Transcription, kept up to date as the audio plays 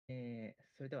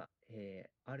それでは、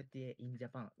RTA In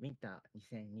Japan Winter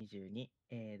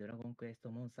 2022、ドラゴンクエスト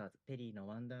モンスターズテリーの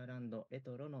ワンダーランドレ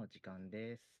トロの時間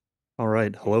です。All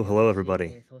right, hello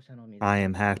everybody. I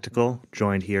am Hactical,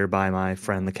 joined here by my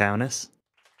friend the Countess.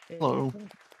 Hello.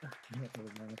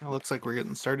 It looks like we're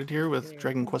getting started here with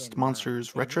Dragon Quest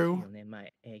Monsters Retro,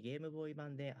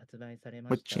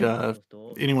 which,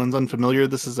 anyone's unfamiliar,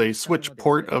 this is a Switch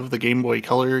port of the Game Boy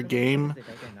Color game,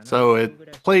 so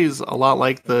it plays a lot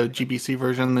like the GBC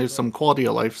version. There's some quality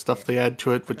of life stuff they add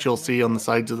to it, which you'll see on the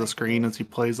sides of the screen as he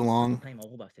plays along.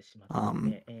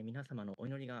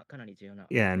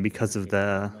 Yeah, and because of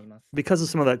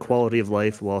some of that quality of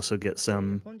life, we'll also get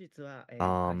some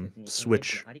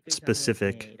Switch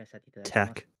specific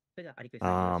tech.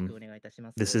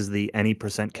 This is the any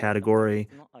 % category,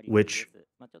 which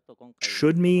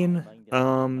should mean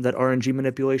that RNG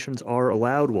manipulations are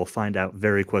allowed. We'll find out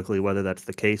very quickly whether that's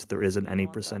the case. There is an any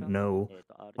 % no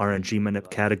RNG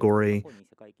manip category.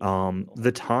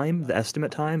 The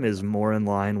estimate time is more in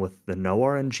line with the no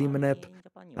RNG manip,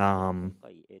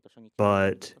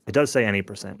 but it does say any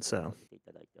 %, so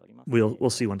we'll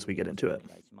see once we get into it.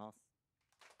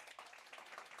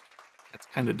 It's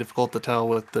kind of difficult to tell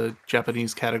with the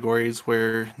Japanese categories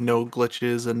where no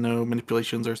glitches and no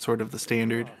manipulations are sort of the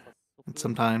standard. And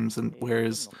sometimes,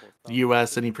 whereas the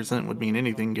US any % would mean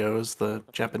anything goes, the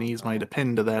Japanese might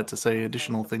append to that to say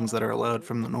additional things that are allowed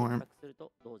from the norm.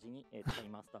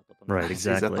 Right,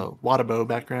 exactly. He's got the Wadabow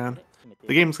background.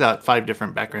 The game's got 5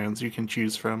 different backgrounds you can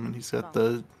choose from, and he's got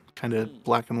the kind of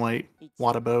black and white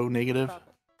Wadabow negative.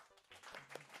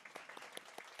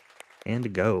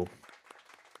 And go.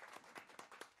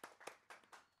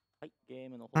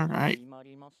 Alright,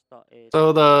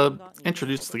 so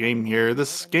introduce the game here.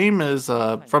 This game is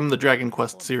from the Dragon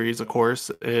Quest series, of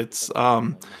course. It's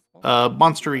a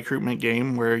monster recruitment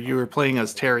game where you are playing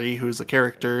as Terry, who's a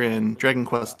character in Dragon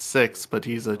Quest VI, but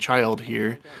he's a child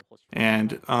here.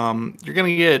 And you're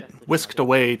going to get whisked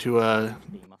away to a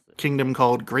kingdom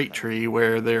called Great Tree,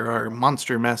 where there are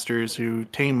monster masters who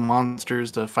tame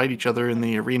monsters to fight each other in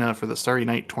the arena for the Starry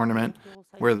Night tournament,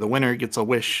 where the winner gets a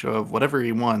wish of whatever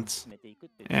he wants.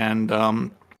 And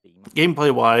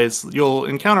gameplay-wise, you'll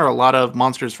encounter a lot of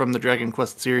monsters from the Dragon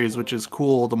Quest series, which is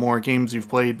cool the more games you've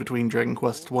played between Dragon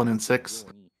Quest 1 and 6.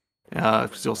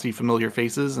 Because you'll see familiar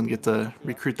faces and get to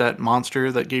recruit that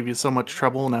monster that gave you so much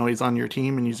trouble. Now he's on your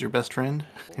team and he's your best friend,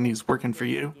 and he's working for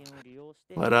you.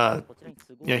 But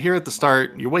yeah, here at the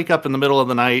start, you wake up in the middle of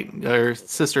the night, your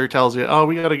sister tells you, oh,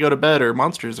 we gotta go to bed or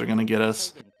monsters are gonna get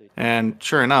us. And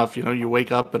sure enough, you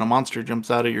wake up and a monster jumps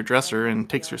out of your dresser and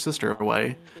takes your sister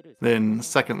away. Then a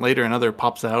second later, another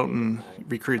pops out and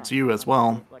recruits you as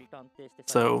well.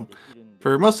 So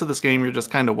for most of this game, you're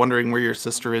just kind of wondering where your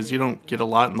sister is. You don't get a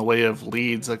lot in the way of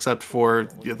leads, except for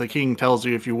the king tells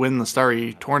you if you win the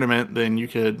Starry tournament, then you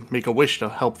could make a wish to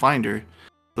help find her.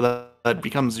 So that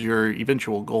becomes your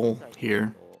eventual goal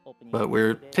here. But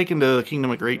we're taken to the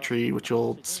Kingdom of Great Tree, which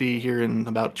you'll see here in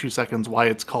about 2 seconds why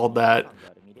it's called that.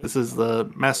 This is the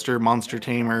Master Monster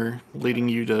Tamer leading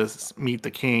you to meet the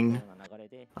king.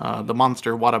 The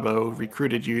monster Wadabow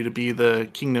recruited you to be the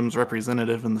kingdom's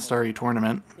representative in the Starry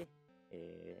tournament.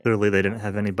 Clearly they didn't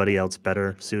have anybody else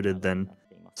better suited than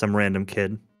some random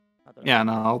kid. Yeah,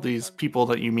 no, all these people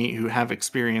that you meet who have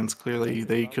experience, clearly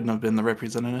they couldn't have been the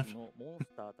representative.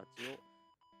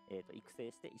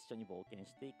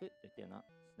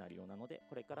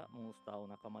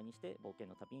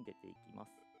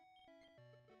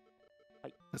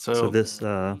 So this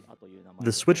the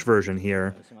Switch version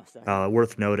here,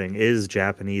 worth noting, is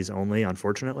Japanese only,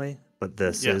 unfortunately. But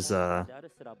this is the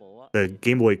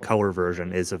Game Boy Color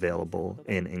version is available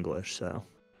in English. So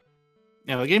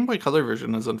yeah, the Game Boy Color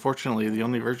version is unfortunately the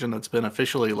only version that's been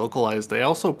officially localized. They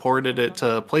also ported it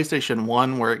to PlayStation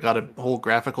 1, where it got a whole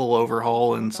graphical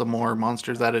overhaul and some more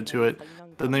monsters added to it.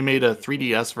 Then they made a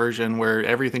 3DS version where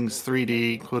everything's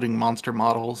 3D, including monster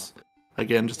models.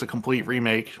 Again, just a complete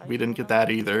remake. We didn't get that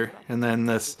either. And then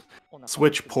this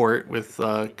Switch port with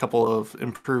a couple of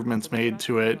improvements made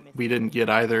to it, we didn't get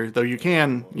either. Though you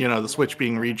can, the Switch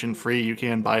being region free, you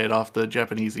can buy it off the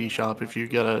Japanese eShop if you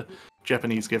get a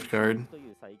Japanese gift card.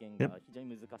 Yep.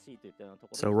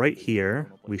 So right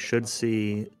here, we should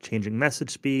see changing message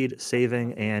speed,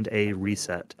 saving, and a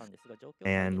reset.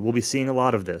 And we'll be seeing a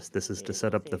lot of this. This is to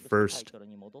set up the first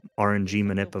RNG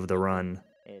manip of the run.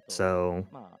 So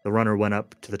the runner went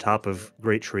up to the top of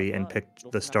Great Tree and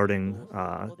picked the starting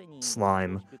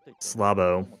slime,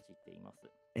 Slabo,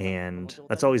 and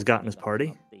that's all he's got in his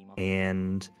party.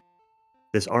 And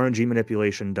this RNG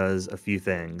manipulation does a few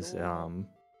things.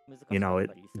 It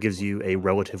gives you a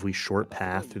relatively short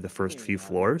path through the first few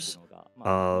floors,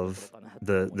 of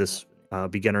this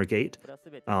beginner gate.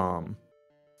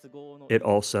 It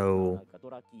also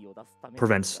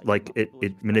prevents, like,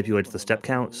 it manipulates the step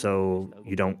count so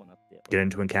you don't get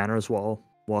into encounters while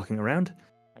walking around.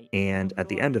 And at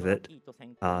the end of it,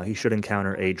 he should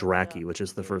encounter a Draki, which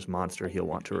is the first monster he'll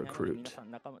want to recruit.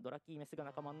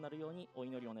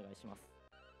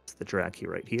 It's the Draki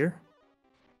right here.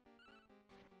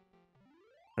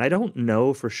 And I don't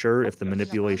know for sure if the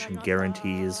manipulation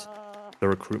guarantees the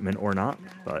recruitment or not,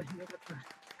 but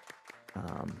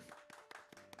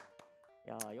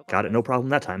got it no problem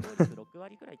that time.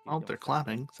 Oh, they're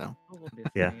clapping, so.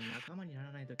 Yeah.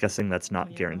 Guessing that's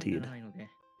not guaranteed.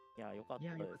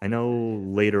 I know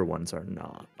later ones are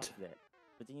not.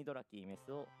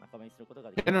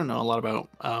 I don't know a lot about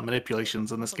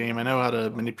manipulations in this game. I know how to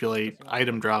manipulate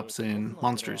item drops in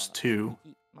Monsters 2,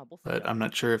 but I'm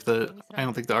not sure if I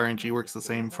don't think the RNG works the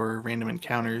same for random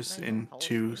encounters in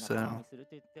 2, so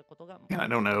yeah, I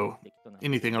don't know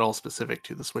anything at all specific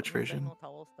to the Switch version.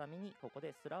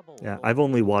 Yeah, I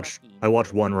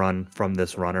watched one run from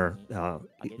this runner.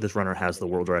 This runner has the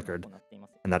world record,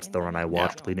 and that's the run I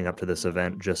watched leading up to this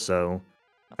event, just so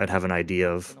I'd have an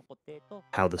idea of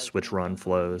how the Switch run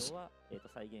flows.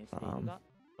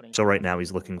 So right now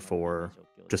he's looking for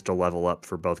just a level up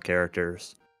for both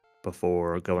characters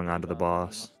before going on to the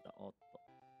boss,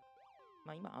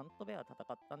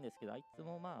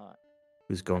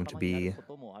 who's going to be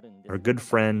our good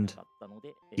friend,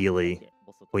 Healy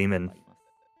Weeman.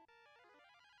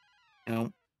 You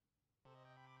know,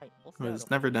 who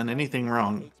has never done anything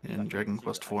wrong in Dragon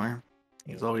Quest IV.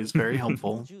 He's always very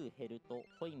helpful.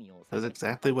 Does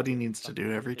exactly what he needs to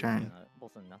do every turn.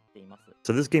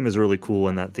 So this game is really cool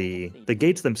in that the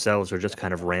gates themselves are just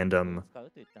kind of randomly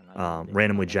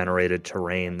generated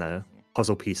terrain, the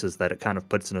puzzle pieces that it kind of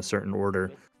puts in a certain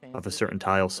order of a certain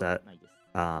tile set.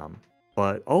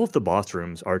 But all of the boss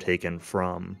rooms are taken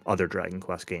from other Dragon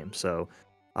Quest games. So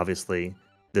obviously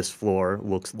this floor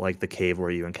looks like the cave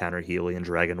where you encounter Healy in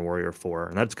Dragon Warrior 4,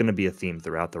 and that's going to be a theme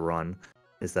throughout the run,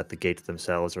 is that the gates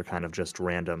themselves are kind of just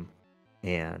random,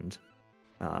 and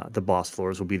the boss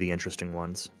floors will be the interesting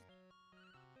ones.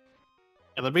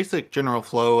 Yeah, the basic general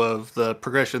flow of the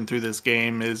progression through this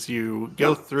game is you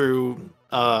go through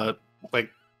like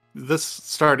this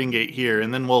starting gate here,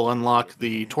 and then we'll unlock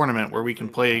the tournament where we can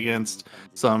play against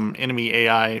some enemy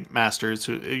AI masters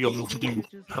who you'll do.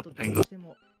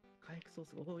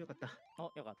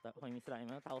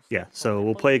 Yeah, so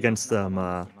we'll play against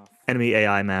some enemy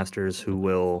AI masters who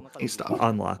will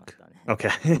unlock.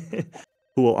 Okay,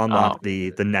 who will unlock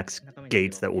the next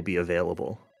gates that will be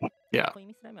available. Yeah.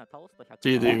 So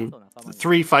you do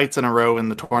 3 fights in a row in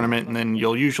the tournament, and then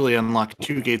you'll usually unlock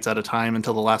 2 gates at a time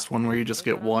until the last one where you just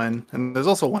get 1. And there's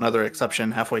also one other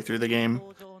exception halfway through the game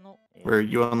where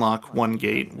you unlock 1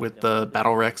 gate with the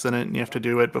Battle Rex in it, and you have to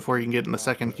do it before you can get in the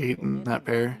second gate in that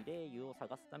pair.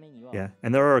 Yeah,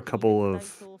 and there are a couple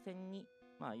of...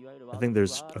 I think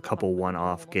there's a couple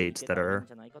one-off gates that are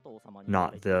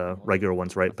not the regular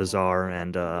ones, right? Bazaar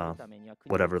and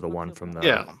whatever the one from the...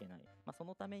 Yeah.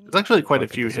 There's actually quite a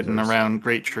few hidden around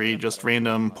Great Tree, just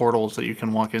random portals that you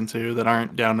can walk into that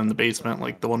aren't down in the basement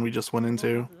like the one we just went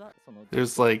into.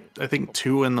 There's like, I think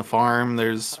 2 in the farm,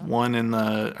 there's 1 in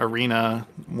the arena,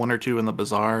 1 or 2 in the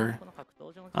bazaar.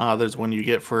 There's one you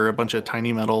get for a bunch of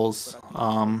tiny metals.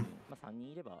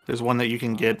 There's one that you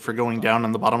can get for going down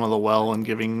in the bottom of the well and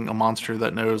giving a monster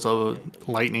that knows a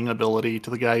lightning ability to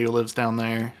the guy who lives down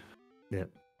there. Yeah.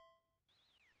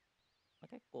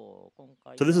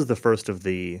 So this is the first of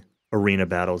the arena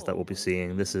battles that we'll be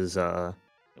seeing. This is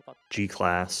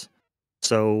G-Class.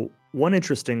 So one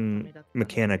interesting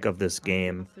mechanic of this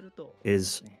game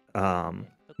is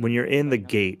when you're in the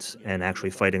gates and actually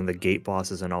fighting the gate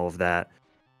bosses and all of that,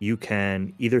 you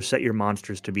can either set your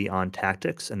monsters to be on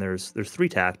tactics, and there's 3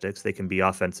 tactics. They can be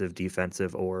offensive,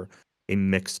 defensive, or a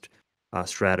mixed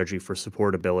strategy for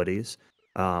support abilities.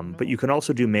 But you can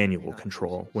also do manual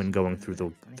control when going through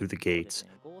the gates.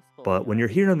 But when you're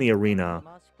here in the arena,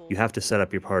 you have to set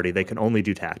up your party. They can only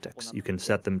do tactics. You can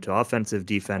set them to offensive,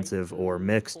 defensive, or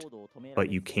mixed,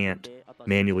 but you can't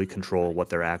manually control what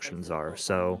their actions are.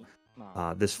 So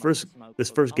this first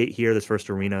gate here, this first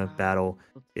arena battle,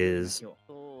 is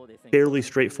fairly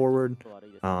straightforward.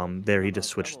 There he just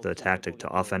switched the tactic to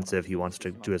offensive. He wants to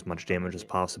do as much damage as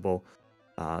possible.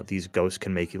 These ghosts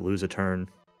can make you lose a turn.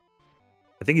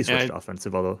 I think he switched to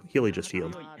offensive, although Healy just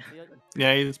healed.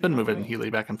 Yeah, he's been moving Healy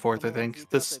back and forth, I think.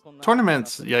 This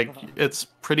tournament's, like, it's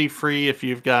pretty free if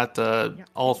you've got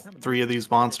all 3 of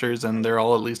these monsters and they're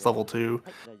all at least level 2.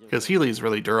 Because Healy's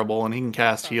really durable and he can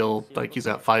cast heal, like he's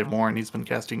got 5 more and he's been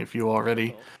casting a few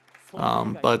already.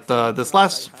 But this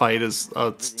last fight is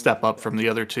a step up from the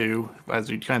other two, as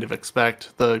you'd kind of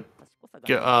expect. The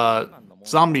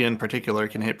zombie in particular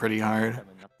can hit pretty hard,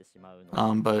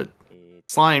 but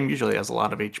Slime usually has a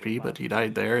lot of HP, but he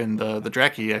died there, and the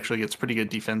Draki actually gets pretty good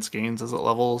defense gains as it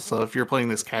levels, so if you're playing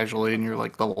this casually and you're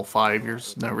like level 5,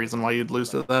 there's no reason why you'd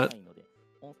lose to that.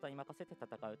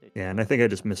 Yeah, and I think I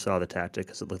just missaw the tactic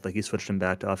because it looked like he switched him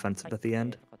back to offensive at the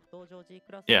end.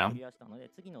 Yeah.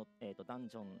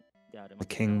 The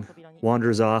king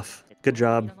wanders off. Good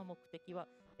job.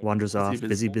 Wanders off.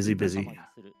 Busy.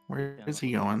 Where is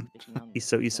he going?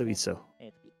 Iso.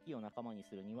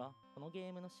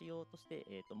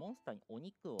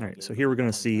 Alright, so here we're going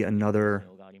to see another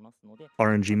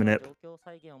RNG manip.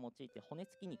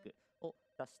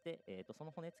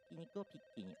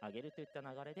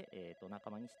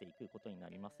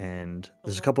 And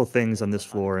there's a couple things on this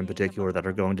floor in particular that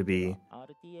are going to be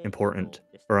important,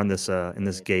 or on this in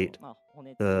this gate.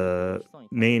 The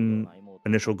main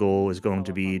initial goal is going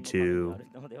to be to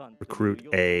recruit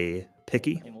a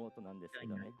picky.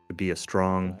 To be a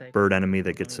strong bird enemy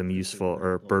that gets some useful,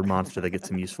 or bird monster that gets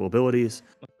some useful abilities.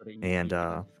 And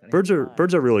birds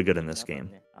are really good in this game.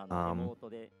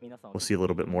 We'll see a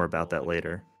little bit more about that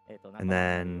later. And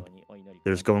then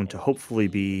there's going to hopefully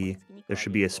be, there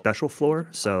should be a special floor.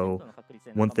 So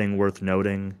one thing worth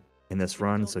noting in this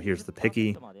run, so here's the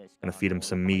picky, gonna feed him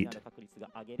some meat.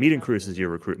 Meat increases your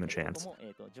recruitment chance.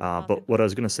 But what I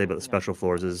was gonna say about the special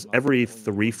floors is every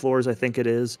 3 floors, I think it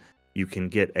is, you can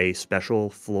get a special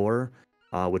floor,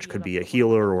 which could be a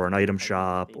healer or an item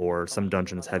shop, or some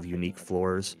dungeons have unique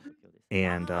floors.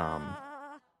 And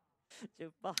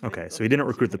okay, so he didn't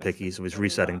recruit the picky, so he's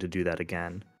resetting to do that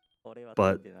again.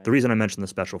 But the reason I mentioned the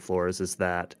special floors is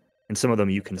that in some of them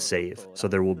you can save, so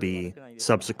there will be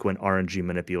subsequent RNG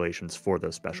manipulations for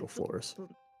those special floors.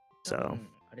 So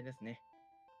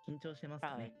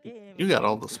you got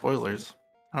all the spoilers.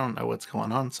 I don't know what's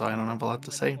going on, so I don't have a lot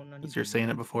to say, because you're saying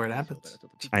it before it happens.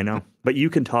 I know, but you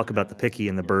can talk about the picky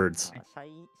and the birds.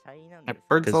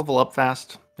 Birds level up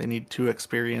fast. They need 2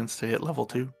 experience to hit level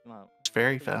 2. It's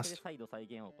very fast.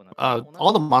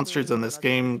 All the monsters in this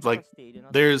game, like,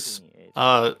 there's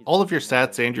all of your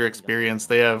stats and your experience,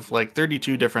 they have like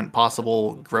 32 different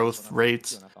possible growth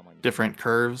rates, different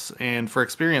curves, and for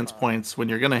experience points, when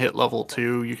you're going to hit level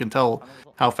 2, you can tell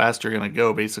how fast you're going to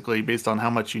go, basically, based on how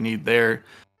much you need there,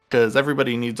 because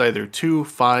everybody needs either 2,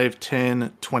 5,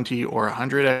 10, 20, or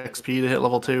 100 XP to hit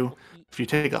level 2. If you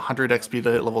take 100 XP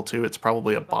to hit level 2, it's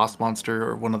probably a boss monster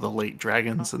or one of the late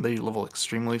dragons, and they level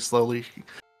extremely slowly.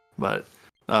 But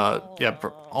yeah,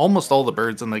 almost all the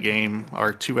birds in the game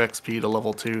are 2 XP to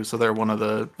level 2, so they're one of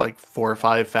the like 4 or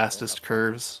 5 fastest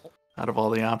curves out of all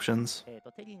the options.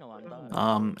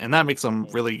 And that makes them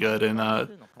really good in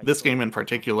this game in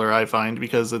particular, I find,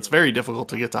 because it's very difficult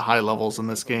to get to high levels in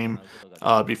this game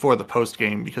before the post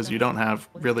game, because you don't have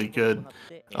really good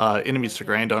enemies to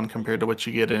grind on compared to what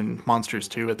you get in Monsters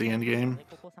 2 at the end game.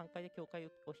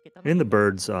 And the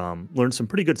birds learn some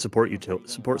pretty good support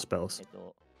spells.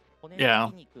 Yeah.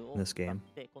 In this game.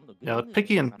 Yeah,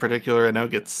 Picky in particular, I know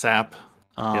gets sap,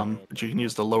 which you can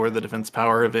use to lower the defense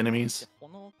power of enemies.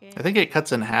 I think it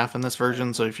cuts in half in this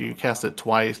version, so if you cast it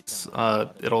twice,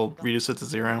 it'll reduce it to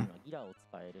 0.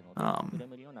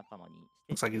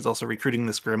 Looks like he's also recruiting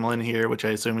this gremlin here, which I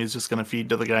assume he's just going to feed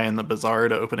to the guy in the bazaar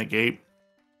to open a gate.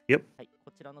 Yep.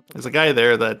 There's a guy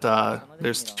there that,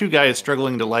 there's 2 guys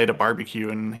struggling to light a barbecue,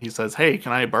 and he says, "Hey,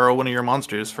 can I borrow one of your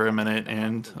monsters for a minute?"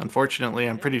 And unfortunately,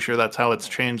 I'm pretty sure that's how it's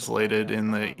translated in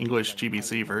the English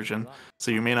GBC version,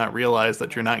 so you may not realize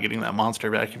that you're not getting that monster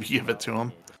back if you give it to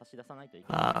him.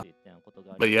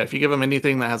 But yeah, if you give him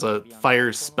anything that has a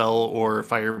fire spell or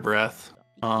fire breath,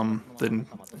 then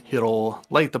he'll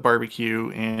light the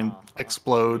barbecue and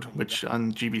explode, which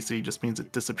on GBC just means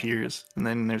it disappears, and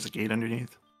then there's a gate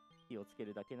underneath.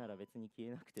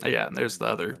 Yeah, and there's the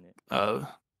other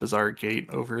bizarre gate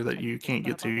over that you can't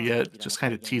get to yet. It just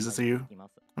kind of teases you.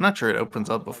 I'm not sure it opens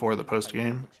up before the post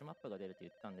game.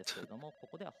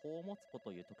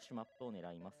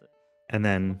 And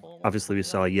then, obviously, we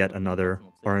saw yet another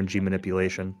RNG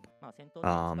manipulation.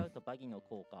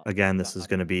 Again, this is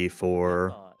going to be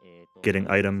for getting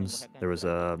items. There was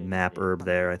a map herb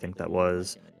there, I think that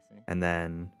was. And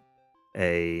then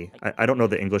I don't know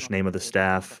the English name of the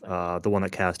staff, the one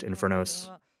that cast Infernos.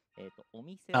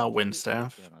 Wind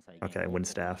staff. Okay, wind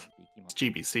staff. It's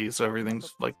GBC, so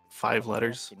everything's like 5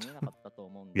 letters.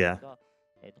 Yeah.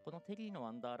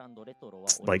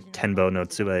 It's like Tenbo no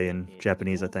Tsue in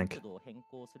Japanese, I think.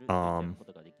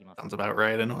 Sounds about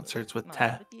right. I know it starts with te.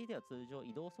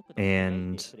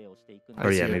 And I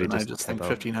see yeah, it, maybe and I just just think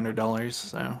typo. $1,500.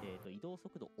 So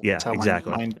Yeah, that's how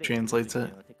exactly. mine translates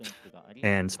it.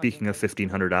 And speaking of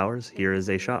 $1,500, here is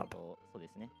a shop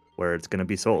where it's going to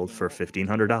be sold for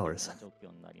 $1,500.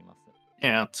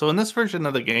 Yeah, so in this version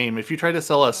of the game, if you try to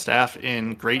sell a staff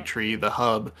in Great Tree, the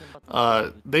hub,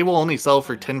 they will only sell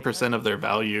for 10% of their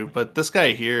value, but this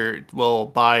guy here will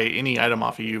buy any item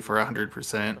off of you for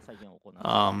 100%.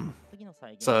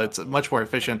 So it's much more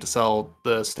efficient to sell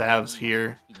the staves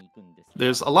here.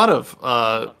 There's a lot of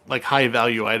like high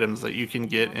value items that you can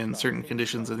get in certain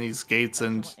conditions in these gates,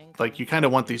 and like you kind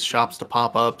of want these shops to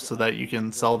pop up so that you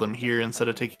can sell them here instead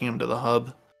of taking them to the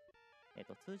hub.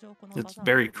 It's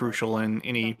very crucial in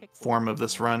any form of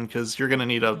this run because you're going to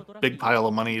need a big pile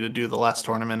of money to do the last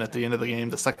tournament at the end of the game,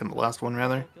 the second to last one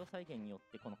rather.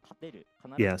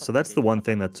 Yeah, so that's the one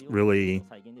thing that's really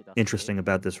interesting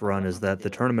about this run is that the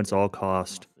tournaments all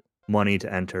cost money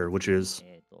to enter, which is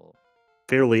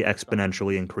fairly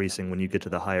exponentially increasing when you get to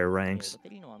the higher ranks.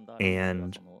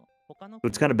 And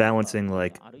it's kind of balancing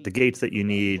like the gates that you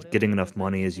need, getting enough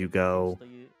money as you go,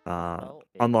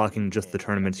 unlocking just the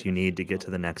tournaments you need to get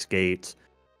to the next gates.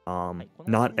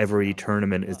 Not every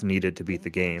tournament is needed to beat the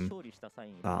game,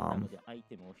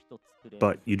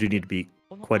 but you do need to beat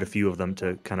quite a few of them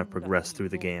to kind of progress through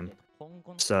the game.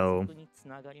 So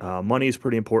money is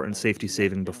pretty important, safety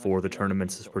saving before the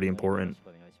tournaments is pretty important,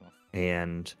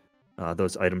 and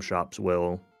those item shops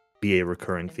will be a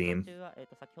recurring theme.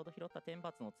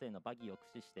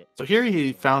 So here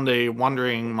he found a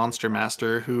wandering monster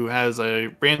master who has a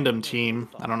random team.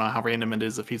 I don't know how random it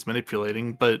is if he's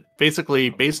manipulating, but basically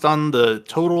based on the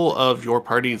total of your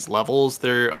party's levels,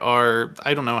 there are,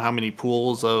 I don't know how many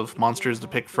pools of monsters to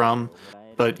pick from,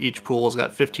 but each pool has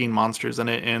got 15 monsters in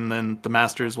it, and then the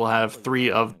masters will have 3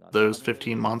 of those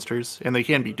 15 monsters, and they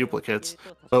can be duplicates.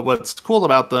 But what's cool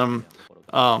about them,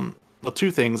 well,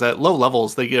 2 things. At low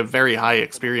levels, they give very high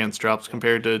experience drops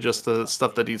compared to just the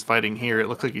stuff that he's fighting here. It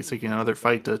looks like he's taking another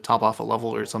fight to top off a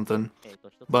level or something.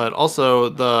 But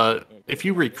also, if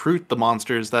you recruit the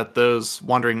monsters that those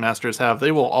Wandering Masters have,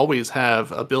 they will always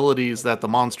have abilities that the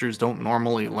monsters don't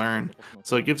normally learn.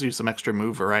 So it gives you some extra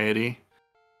move variety.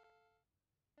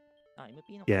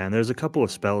 Yeah, and there's a couple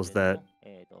of spells that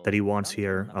he wants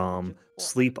here.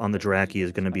 Sleep on the Draki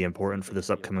is going to be important for this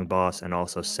upcoming boss, and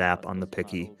also Sap on the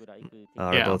Picky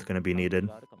are both going to be needed.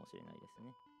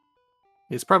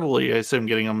 He's probably, I assume,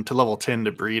 getting them to level 10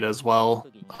 to breed as well.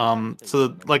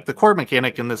 So, like, the core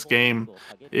mechanic in this game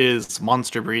is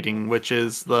monster breeding, which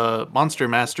is the monster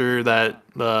master that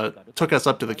took us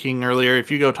up to the king earlier. If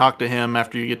you go talk to him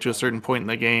after you get to a certain point in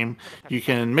the game, you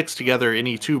can mix together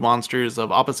any 2 monsters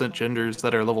of opposite genders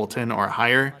that are level 10 or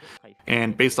higher.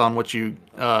 And based on what you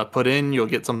put in, you'll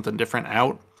get something different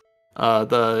out.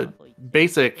 The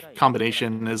basic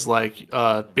combination is like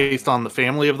based on the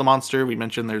family of the monster. We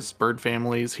mentioned there's bird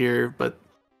families here, but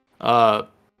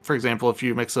for example, if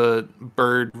you mix a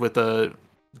bird with a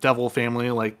devil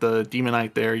family like the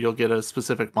demonite there, you'll get a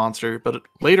specific monster. But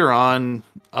later on,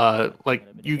 like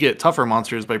you get tougher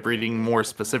monsters by breeding more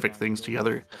specific things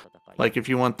together. Like if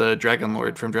you want the Dragon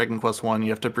Lord from Dragon Quest 1, you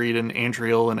have to breed an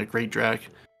Andriel and a Great Drak,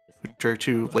 which are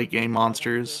 2 late game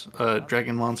monsters,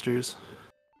 dragon monsters.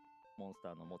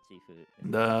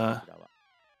 And,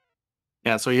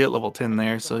 yeah, so he hit level 10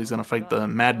 there, so he's going to fight the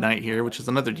Mad Knight here, which is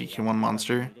another DQ1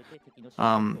 monster.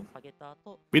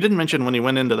 We didn't mention when he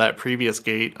went into that previous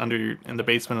gate in the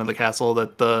basement of the castle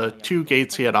that the 2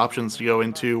 gates he had options to go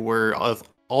into were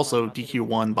also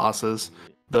DQ1 bosses.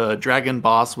 The dragon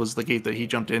boss was the gate that he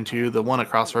jumped into. The one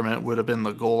across from it would have been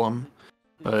the golem,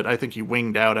 but I think he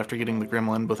winged out after getting the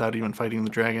gremlin without even fighting the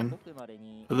dragon.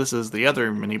 So this is the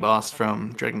other mini-boss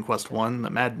from Dragon Quest 1, the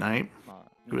Mad Knight,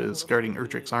 who is guarding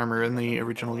Erdrick's armor in the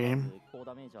original game.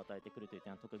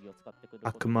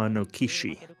 Akuma no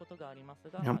Kishi.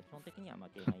 Yep.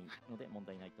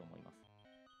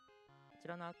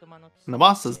 And the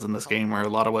bosses in this game are a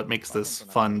lot of what makes this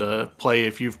fun to play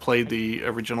if you've played the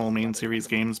original main series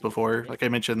games before. Like I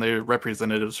mentioned, they're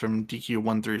representatives from DQ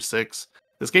 1 through 6.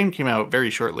 This game came out very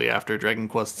shortly after Dragon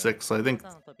Quest 6, so I think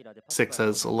 6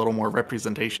 has a little more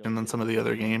representation than some of the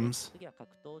other games.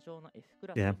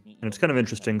 Yeah, and it's kind of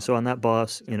interesting. So on that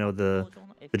boss, you know, the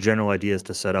general idea is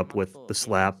to set up with the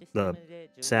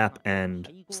sap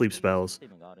and sleep spells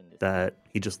that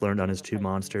he just learned on his 2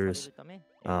 monsters,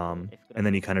 and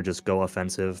then you kind of just go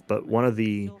offensive. But one of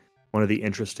the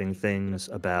interesting things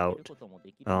about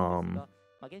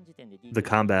the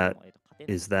combat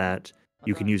is that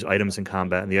you can use items in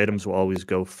combat, and the items will always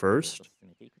go first.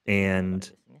 And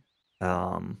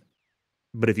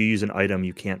but if you use an item,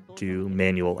 you can't do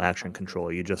manual action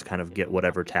control. You just kind of get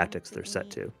whatever tactics they're set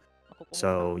to.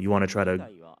 So you want to try to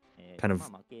kind of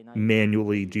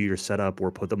manually do your setup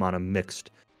or put them on a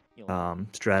mixed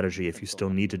strategy if you still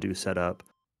need to do setup,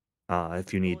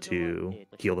 if you need to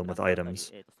heal them with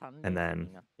items. And then,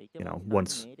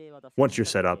 once you're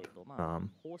set up,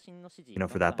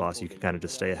 for that boss, you can kind of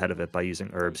just stay ahead of it by using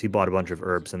herbs. He bought a bunch of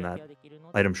herbs in that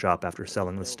item shop after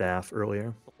selling the staff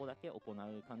earlier.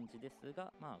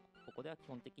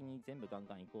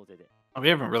 We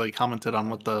haven't really commented on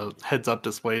what the heads-up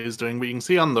display is doing, but you can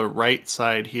see on the right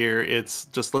side here, it's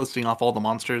just listing off all the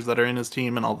monsters that are in his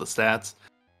team and all the stats.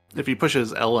 If he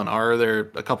pushes L and R, there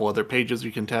are a couple other pages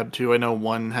you can tab to. I know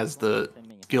one has the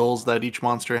skills that each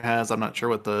monster has. I'm not sure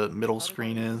what the middle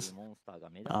screen is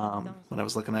when I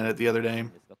was looking at it the other day.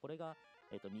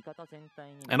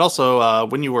 And also,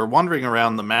 when you were wandering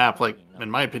around the map, like,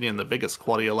 in my opinion, the biggest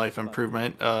quality of life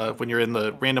improvement, when you're in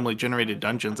the randomly generated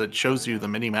dungeons, it shows you the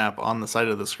mini-map on the side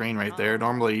of the screen right there.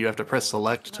 Normally, you have to press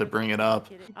select to bring it up.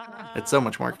 It's so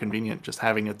much more convenient just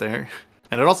having it there.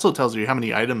 And it also tells you how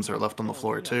many items are left on the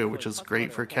floor, too, which is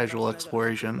great for casual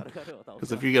exploration.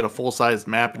 Because if you get a full-sized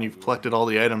map and you've collected all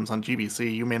the items on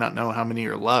GBC, you may not know how many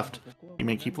are left. You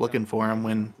may keep looking for them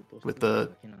when, with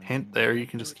the hint there, you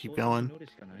can just keep going,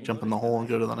 jump in the hole and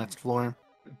go to the next floor.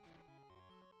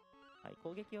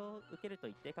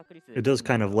 It does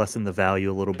kind of lessen the value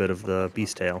a little bit of the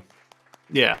beast tail.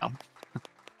 Yeah.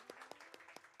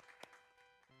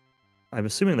 I'm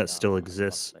assuming that still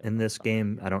exists in this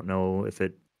game. I don't know if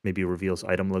it maybe reveals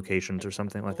item locations or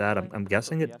something like that. I'm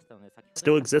guessing it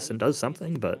still exists and does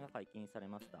something, but...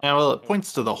 Yeah, well, it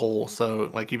points to the hole,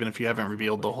 so, like, even if you haven't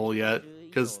revealed the hole yet,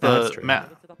 because the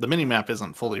mini-map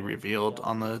isn't fully revealed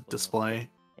on the display.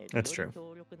 That's true.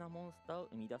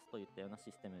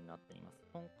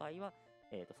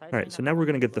 Alright, so now we're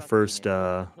going to get the first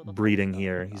breeding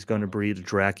here. He's going to breed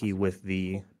Draki with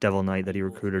the Devil Knight that he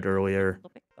recruited earlier,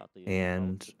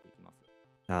 and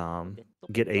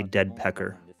get a Dead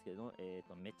Pecker,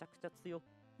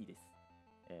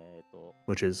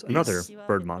 which is another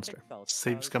bird monster.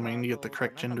 Saves coming to get the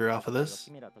correct gender off of this.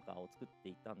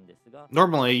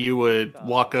 Normally, you would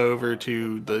walk over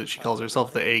to she calls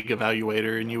herself the egg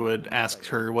evaluator, and you would ask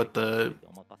her what the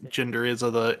gender is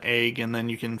of the egg, and then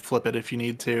you can flip it if you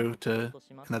need to, and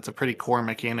that's a pretty core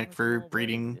mechanic for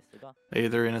breeding,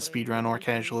 either in a speedrun or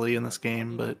casually in this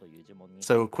game, but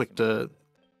so quick to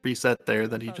reset there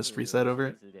that he just reset over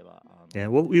it. Yeah,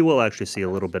 well, we will actually see a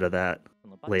little bit of that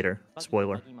later.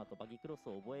 Spoiler.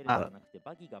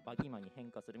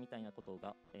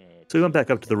 So we went back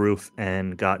up to the roof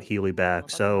and got Healy back.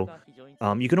 So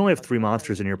you can only have 3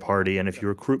 monsters in your party, and if you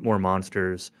recruit more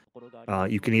monsters,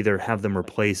 you can either have them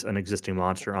replace an existing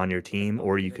monster on your team,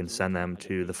 or you can send them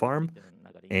to the farm.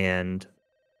 And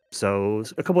so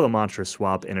a couple of the monsters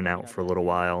swap in and out for a little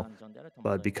while,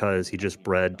 but because he just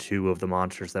bred 2 of the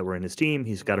monsters that were in his team,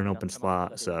 he's got an open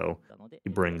slot, so he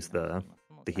brings the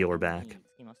healer back.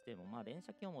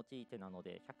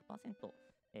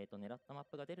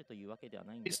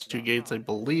 These 2 gates, I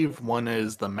believe one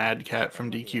is the Mad Cat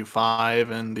from DQ5,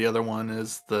 and the other one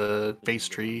is the Face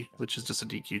Tree, which is just a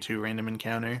DQ2 random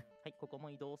encounter.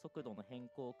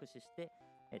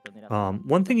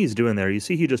 One thing he's doing there, you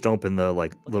see he just opened the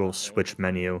little switch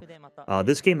menu.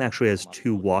 This game actually has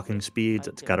 2 walking speeds.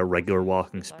 It's got a regular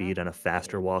walking speed and a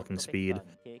faster walking speed.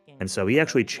 And so he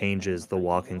actually changes the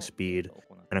walking speed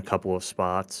in a couple of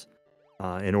spots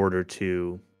in order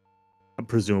to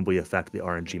presumably affect the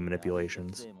RNG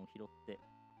manipulations.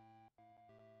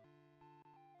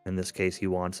 In this case, he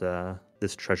wants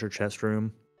this treasure chest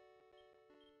room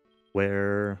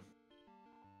where...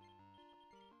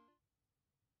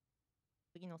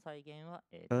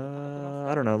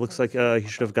 I don't know. Looks like he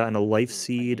should have gotten a life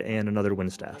seed and another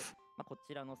wind staff.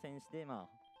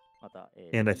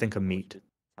 And I think a meat,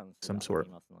 some sort.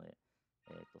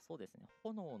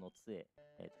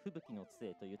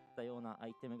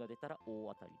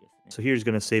 So here's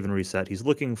going to save and reset. He's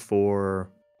looking for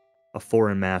a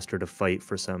foreign master to fight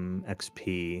for some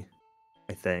XP,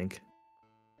 I think.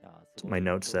 That's what my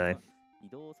notes say.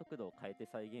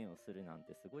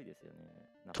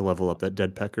 To level up that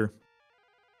Dead Pecker.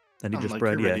 And he just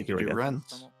bred, yeah, here we go.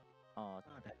 Runs.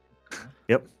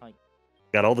 Yep.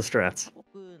 Got all the strats.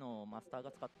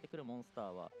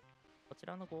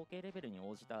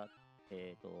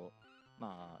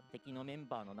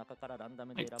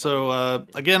 So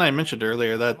again, I mentioned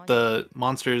earlier that the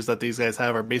monsters that these guys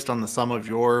have are based on the sum of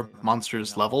your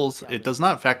monsters' levels. It does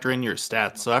not factor in your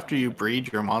stats. So after you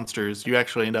breed your monsters, you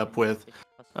actually end up with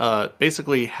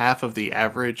basically half of the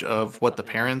average of what the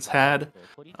parents had,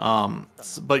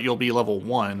 but you'll be level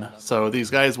 1. So these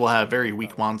guys will have very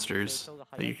weak monsters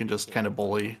that you can just kind of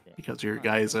bully because your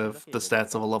guys have the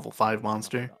stats of a level 5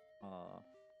 monster.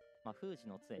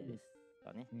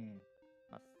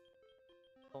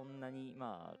 そんなに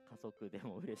まあ加速で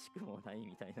も嬉しくもない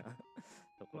みたいな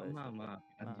ところです。まあま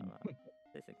あ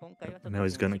ですね。今回はちょっと Now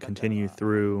he's going to continue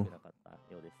through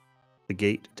the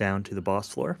gate down to the boss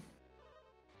floor.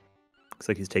 Looks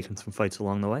like he's taken some fights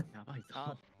along the way.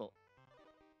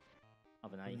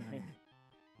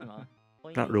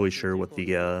 Not really sure what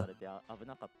the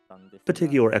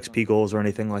particular XP goals or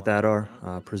anything like that are.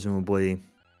 Presumably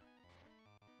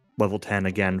level 10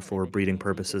 again for breeding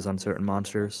purposes on certain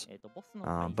monsters.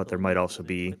 But there might also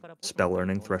be spell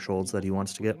learning thresholds that he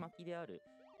wants to get.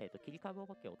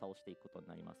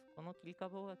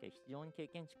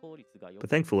 But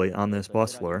thankfully, on this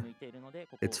boss floor,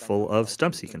 it's full of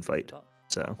stumps he can fight.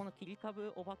 So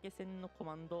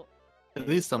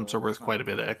these stumps are worth quite a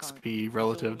bit of XP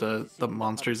relative to the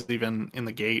monsters even in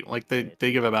the gate. Like they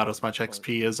give about as much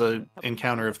XP as an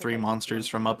encounter of 3 monsters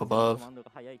from up above.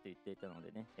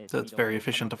 So it's very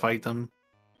efficient to fight them.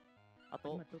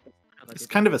 It's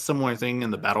kind of a similar thing in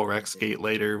the Battle Rex gate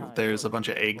later. There's a bunch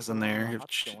of eggs in there.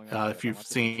 If you've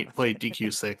played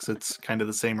DQ6, it's kind of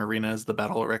the same arena as the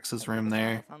Battle Rex's room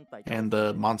there. And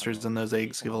the monsters in those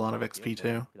eggs give a lot of XP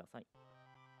too.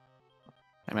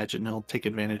 I imagine he'll take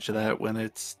advantage of that when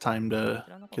it's time to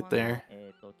get there.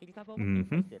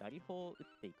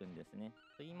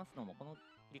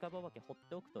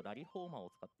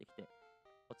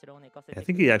 I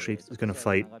think he actually is going to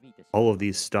fight all of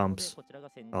these stumps.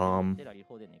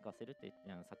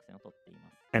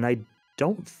 And I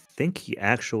don't think he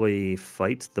actually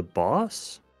fights the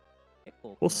boss.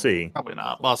 We'll see. Probably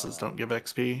not. Bosses don't give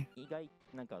XP.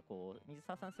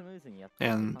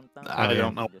 And I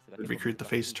don't know how to recruit the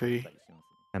face tree.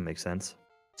 That makes sense.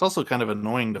 It's also kind of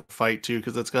annoying to fight too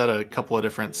because it's got a couple of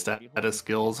different status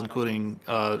skills, including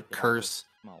Curse,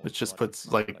 which just puts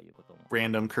like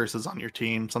random curses on your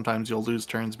team. Sometimes you'll lose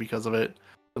turns because of it.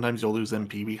 Sometimes you'll lose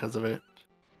MP because of it.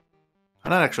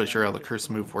 I'm not actually sure how the curse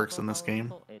move works in this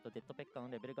game.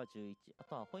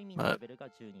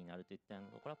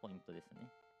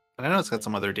 But I know it's got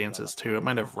some other dances too. It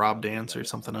might have Rob Dance or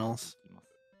something else.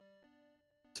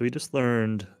 So we just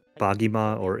learned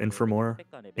Bagima or Inframore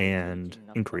and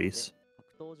Increase.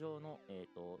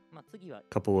 A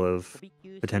couple of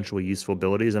potentially useful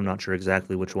abilities. I'm not sure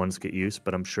exactly which ones get use,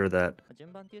 but I'm sure that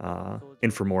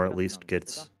Inframore at least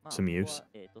gets some use.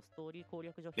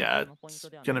 Yeah, it's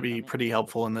going to be pretty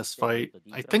helpful in this fight.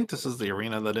 I think this is the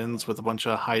arena that ends with a bunch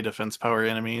of high defense power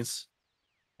enemies.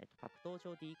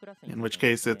 In which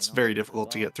case, it's very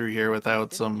difficult to get through here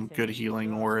without some good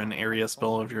healing or an area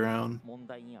spell of your own.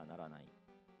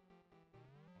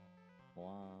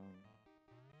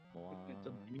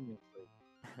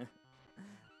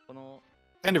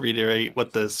 Kind of reiterate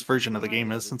what this version of the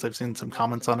game is, since I've seen some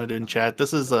comments on it in chat.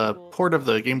 This is a port of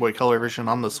the Game Boy Color version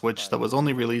on the Switch that was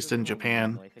only released in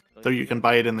Japan, though you can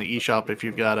buy it in the eShop if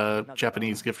you've got a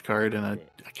Japanese gift card and an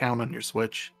account on your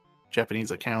Switch,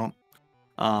 Japanese account.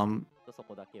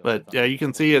 But yeah, you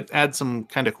can see it adds some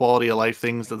kind of quality of life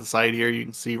things to the side here. You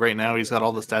can see right now he's got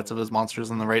all the stats of his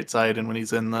monsters on the right side, and when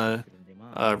he's in the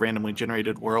randomly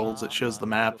generated worlds, it shows the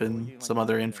map and some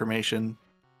other information.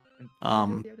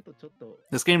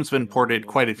 This game's been ported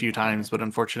quite a few times, but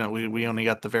unfortunately we only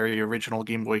got the very original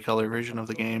Game Boy Color version of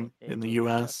the game in the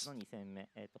US.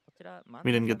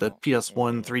 We didn't get the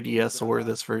PS1, 3DS, or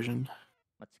this version.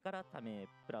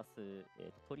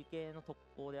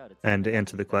 And to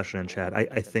answer the question in chat,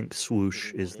 I think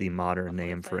Swoosh is the modern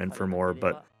name for Inframore,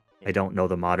 but I don't know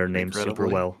the modern name super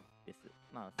well.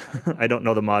 I don't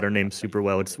know the modern name super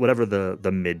well. It's whatever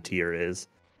the mid-tier is.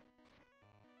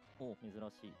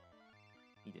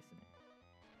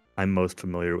 I'm most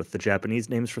familiar with the Japanese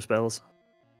names for spells.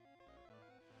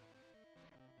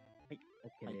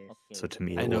 So to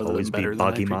me, it will always be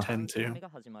Bagima.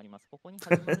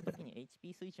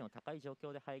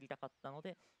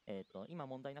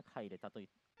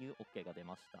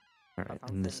 Alright,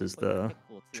 and this is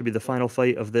should be the final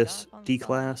fight of this D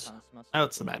class. Oh,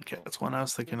 it's the Mad Cats one. I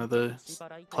was thinking of the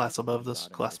class above this,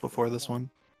 class before this one.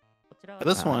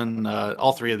 This one,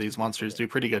 all 3 of these monsters do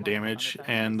pretty good damage,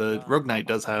 and the Rogue Knight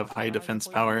does have high defense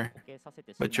power,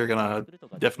 but you're gonna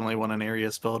definitely want an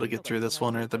area spell to get through this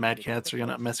one, or the Mad Cats are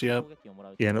gonna mess you up.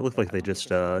 Yeah, and it looked like they just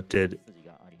did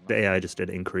the AI just did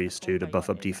increase too to buff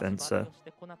up defense. So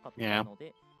Yeah.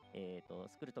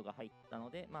 スクルトが入ったの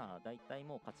で、まあ大体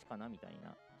もう勝ちかなみたい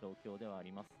な状況ではあ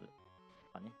ります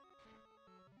かね。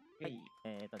はい、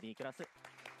D クラス、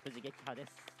富士撃破で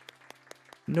す。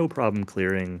no problem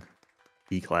clearing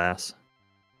B class.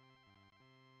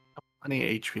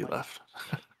 Plenty HP left.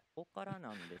 ここからな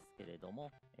んですけれど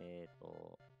も、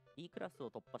D クラスを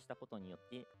突破したことによっ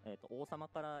て、王様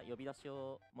から呼び出し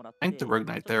をもらって、 I think the Rogue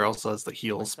Knight there also has the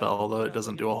heal spell, though it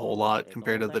doesn't do a whole lot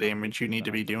compared to the damage you need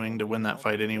to be doing to win that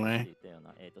fight anyway.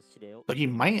 But he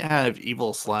might have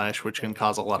Evil Slash, which can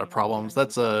cause a lot of problems.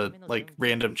 That's a like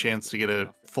random chance to get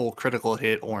a full critical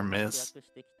hit or miss.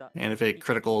 And if it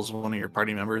criticals one of your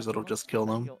party members, it'll just kill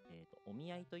them. お見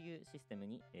合いというシステム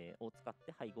に、を使っ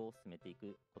て配合を進めてい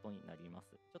くことになります。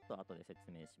ちょっと後で説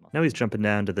明します。 Now he's jumping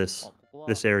down to this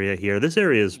area here. This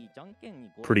area is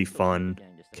pretty fun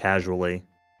casually.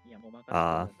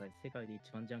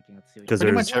 Because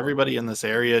Pretty much everybody in this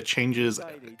area changes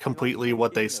completely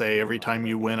what they say every time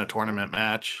you win a tournament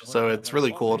match. So it's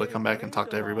really cool to come back and talk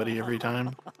to everybody every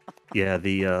time. Yeah,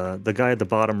 the guy at the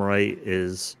bottom right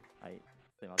is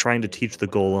trying to teach the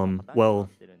golem. Well,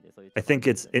 I think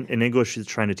it's in English he's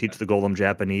trying to teach the golem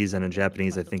Japanese, and in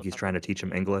Japanese I think he's trying to teach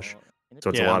him English.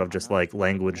 So it's a lot of just like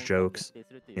language jokes.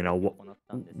 You know,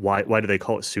 why do they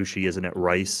call it sushi? Isn't it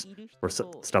rice or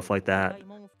stuff like that?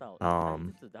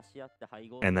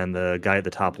 And then the guy at the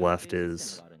top left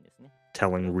is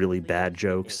telling really bad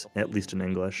jokes, at least in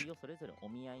English.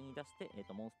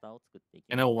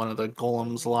 I know one of the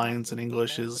golem's lines in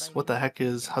English is, "What the heck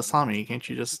is Hasami? Can't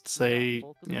you just say,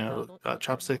 you know,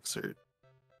 chopsticks or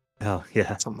Oh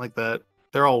yeah, something like that?"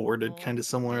 They're all worded kind of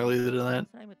similarly to that.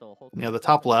 Yeah, the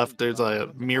top left, there's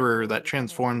a mirror that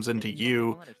transforms into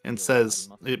you and says,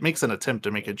 it makes an attempt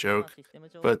to make a joke,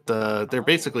 but they're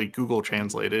basically Google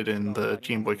translated in the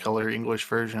Game Boy Color English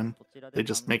version. They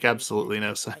just make absolutely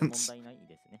no sense.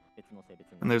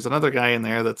 And there's another guy in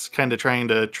there that's kind of trying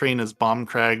to train his bomb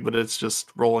crag, but it's just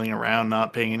rolling around,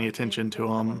 not paying any attention to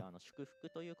him.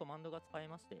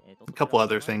 A couple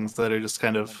other things that are just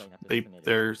kind of,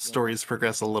 their stories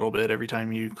progress a little bit every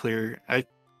time you clear. I'm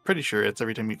pretty sure it's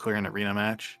every time you clear an arena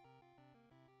match.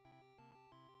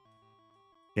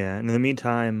 yeah. And in the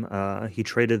meantime, he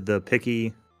traded the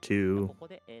picky to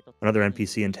another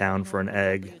NPC in town for an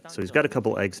egg. So he's got a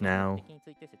couple eggs now.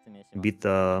 He beat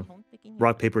the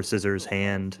rock, paper, scissors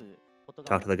hand.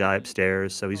 Talk to the guy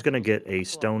upstairs. So he's gonna get a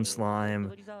stone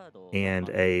slime and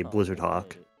a blizzard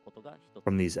hawk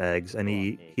from these eggs, and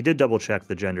he did double check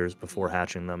the genders before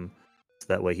hatching them, so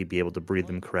that way he'd be able to breed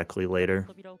them correctly later.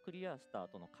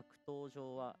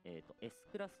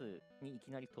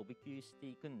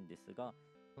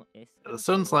 The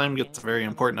Stone Slime gets a very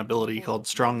important ability called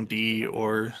Strong D,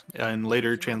 or in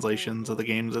later translations of the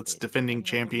games, it's Defending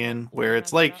Champion, where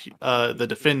it's like the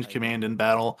Defend command in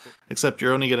battle, except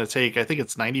you're only going to take, I think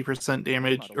it's 90%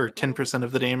 damage, or 10%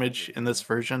 of the damage in this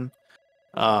version.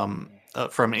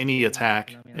 From any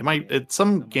attack.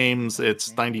 Some games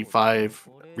it's 95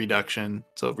 reduction,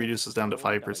 so it reduces down to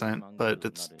 5%, but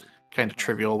it's kind of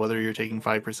trivial whether you're taking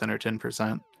 5% or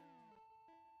 10%.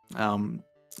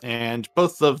 And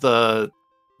both of the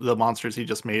monsters he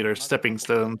just made are stepping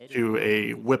stones to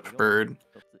a whip bird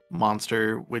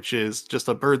monster, which is just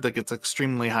a bird that gets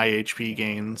extremely high HP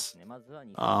gains.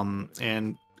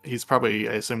 And he's probably,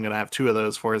 I assume, going to have 2 of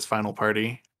those for his final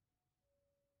party.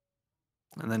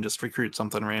 And then just recruit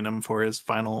something random for his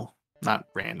final, not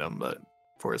random, but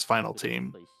for his final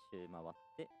team.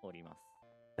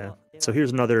 Yeah. So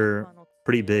here's another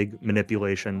pretty big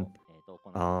manipulation.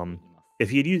 If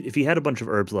he had a bunch of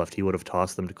herbs left, he would have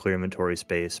tossed them to clear inventory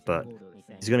space, but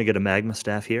he's going to get a magma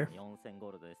staff here.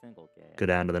 Go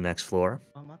down to the next floor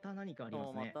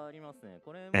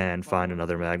and find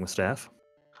another magma staff.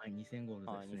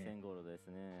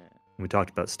 We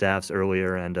talked about staffs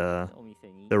earlier and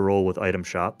their role with item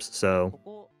shops,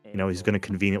 so you know he's going to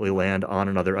conveniently land on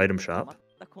another item shop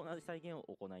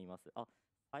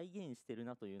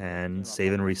and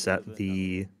save and reset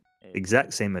the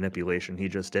exact same manipulation he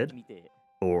just did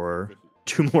for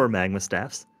 2 more magma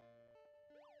staffs.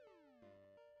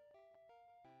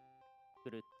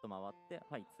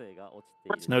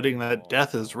 Worth noting that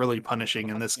death is really punishing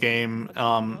in this game.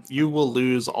 You will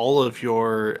lose all of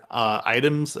your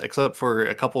items except for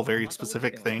a couple very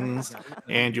specific things,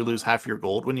 and you lose half your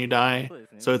gold when you die.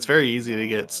 So it's very easy to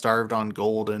get starved on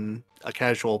gold in a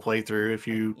casual playthrough if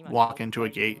you walk into a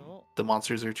gate, the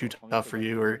monsters are too tough for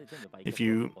you, or if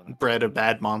you bred a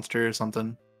bad monster or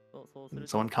something.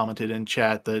 Someone commented in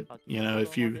chat that, you know,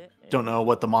 if you don't know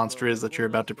what the monster is that you're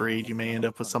about to breed, you may end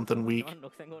up with something weak.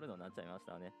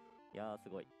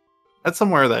 That's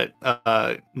somewhere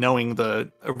that knowing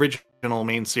the original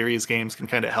main series games can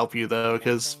kind of help you, though,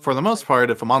 because for the most part,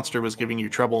 if a monster was giving you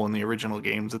trouble in the original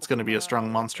games, it's going to be a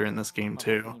strong monster in this game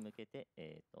too.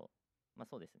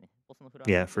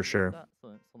 Yeah, for sure.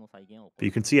 But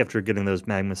you can see after getting those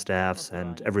magma staffs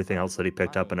and everything else that he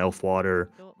picked up in Elf Water,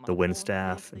 the wind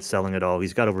staff, and selling it all,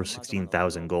 he's got over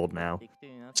 16,000 gold now.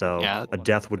 So Yeah. a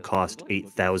death would cost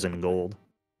 8,000 gold.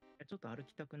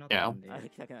 Yeah.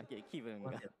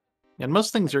 And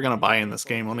most things you're going to buy in this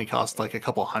game only cost like a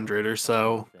couple hundred or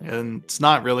so, and it's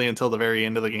not really until the very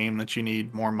end of the game that you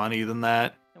need more money than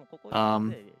that.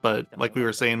 But like we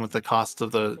were saying with the cost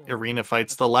of the arena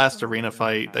fights, the last arena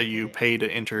fight that you pay to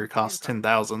enter costs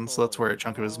 10,000, so that's where a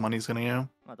chunk of his money's going to go.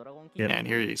 Yep. And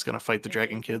here he's going to fight the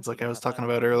Dragon Kids like I was talking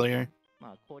about earlier.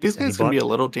 These And he guys can be bought- a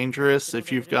little dangerous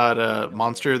if you've got a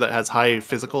monster that has high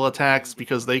physical attacks,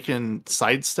 because they can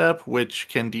sidestep, which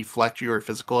can deflect your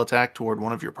physical attack toward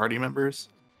one of your party members.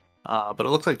 But it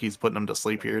looks like he's putting them to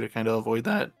sleep here to kind of avoid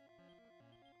that.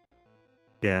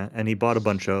 Yeah, and he bought a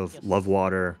bunch of love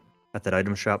water at that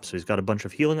item shop, so he's got a bunch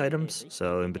of healing items,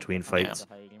 so in between fights,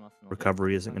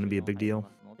 recovery isn't going to be a big deal.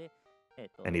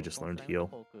 And he just learned to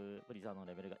heal.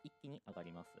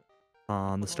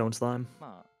 On the stone slime.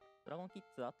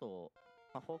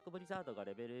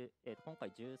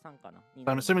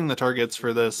 I'm assuming the targets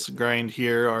for this grind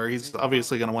here are, he's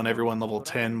obviously going to want everyone level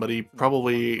 10, but he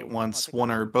probably wants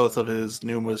one or both of his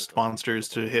newest monsters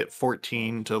to hit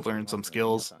 14 to learn some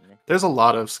skills. There's a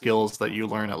lot of skills that you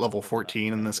learn at level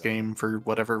 14 in this game for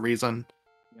whatever reason.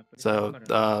 So,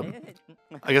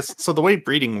 I guess, so the way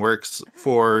breeding works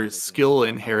for skill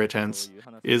inheritance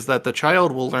is that the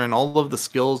child will learn all of the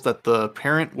skills that the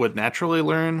parent would naturally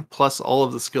learn, plus all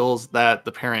of the skills that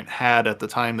the parent had at the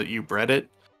time that you bred it.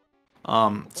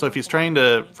 So if he's trying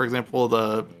to, for example,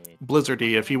 the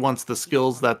Blizzardy, if he wants the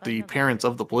skills that the parents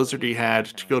of the Blizzardy had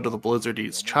to go to the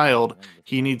Blizzardy's child,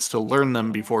 he needs to learn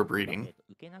them before breeding.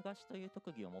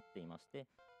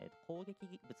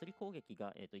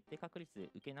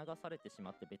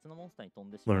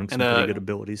 Learning some pretty good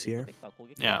abilities here.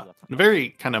 Yeah, a very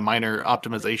kind of minor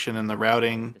optimization in the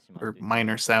routing, or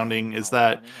minor sounding, is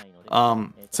that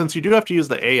since you do have to use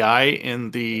the AI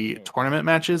in the tournament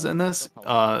matches in this,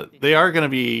 they are going to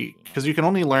be, because you can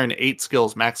only learn 8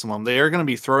 skills maximum, they are going to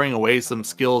be throwing away some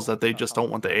skills that they just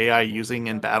don't want the AI using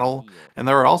in battle. And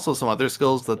there are also some other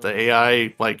skills that the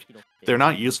AI, like, they're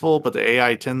not useful, but the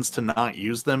AI tends to not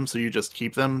use them, so you just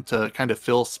keep them to kind of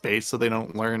fill space so they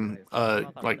don't learn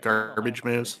like garbage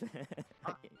moves.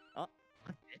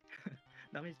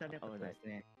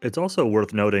 It's also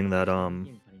worth noting that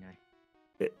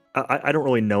I don't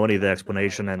really know any of the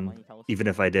explanation, and even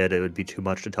if I did, it would be too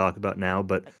much to talk about now,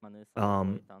 but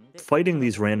fighting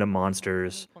these random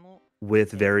monsters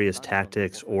with various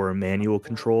tactics or manual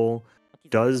control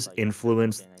does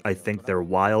influence, I think, their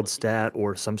wild stat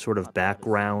or some sort of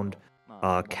background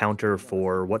counter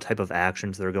for what type of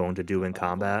actions they're going to do in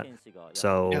combat.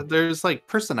 So yeah, there's like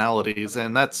personalities,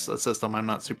 and that's a system I'm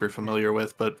not super familiar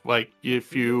with, but like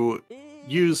if you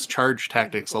use charge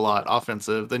tactics a lot,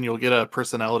 offensive, then you'll get a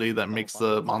personality that makes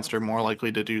the monster more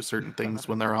likely to do certain things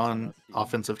when they're on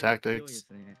offensive tactics,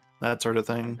 that sort of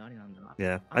thing.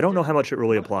 Yeah, I don't know how much it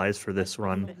really applies for this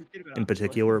run in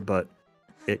particular, but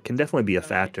it can definitely be a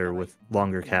factor with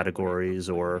longer categories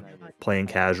or playing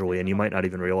casually, and you might not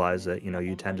even realize that,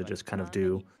 you tend to just kind of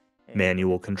do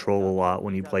manual control a lot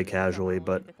when you play casually,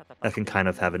 but that can kind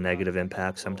of have a negative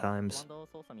impact sometimes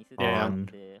on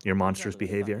your monster's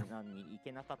behavior.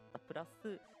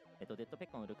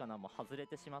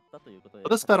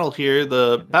 This battle here,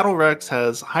 the Battle Rex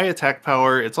has high attack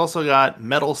power. It's also got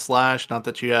Metal Slash, not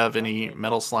that you have any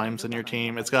Metal Slimes in your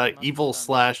team. It's got Evil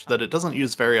Slash that it doesn't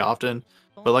use very often,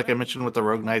 but like I mentioned with the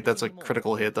Rogue Knight, that's a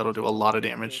critical hit that'll do a lot of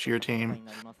damage to your team.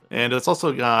 And it's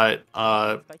also got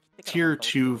Tier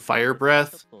 2 Fire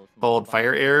Breath called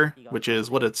Fire Air, which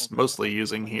is what it's mostly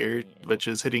using here, which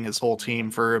is hitting his whole team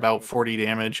for about 40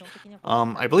 damage.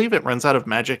 I believe it runs out of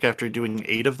magic after doing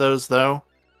 8 of those, though.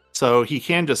 So he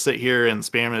can just sit here and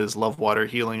spam his Love Water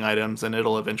healing items, and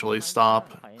it'll eventually stop.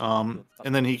 And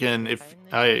then he can,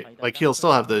 he'll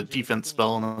still have the defense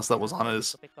spell, unless that was on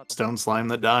his Stone Slime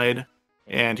that died.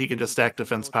 And he can just stack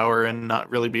defense power and not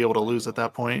really be able to lose at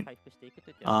that point.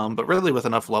 But really, with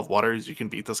enough Love Waters, you can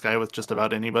beat this guy with just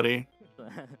about anybody.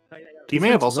 He may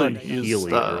have also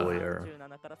used earlier,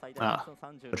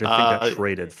 which I think got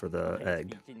traded for the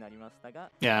egg.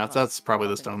 Yeah, that's probably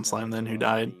the Stone Slime then who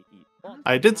died.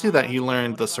 I did see that he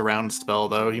learned the Surround spell,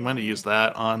 though. He might have used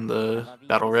that on the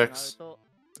Battle Rex.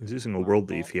 He's using a World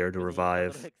Leaf here to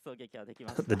revive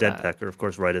the Dead Pecker, of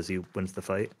course, right as he wins the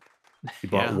fight. We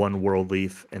bought Yeah. 1 world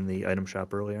leaf in the item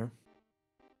shop earlier.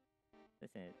 で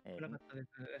すね、危なかったです。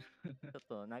ちょっ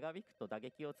と長引くと打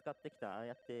撃を使ってきたああ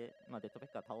やって、まあ、デッドペ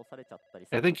ッカー倒されちゃったりす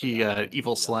I る think こと he があるんです evil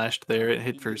が、 slashed there. It ギ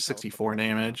hit リ for ギリ倒すこと 64がで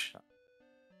きま damage. した。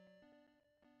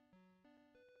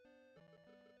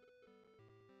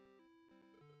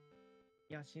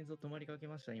いや、心臓止まりかけ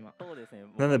ました、今。そうですね、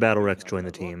 Then the battle Rex joined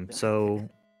the team. So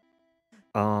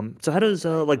how does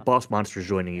like boss monsters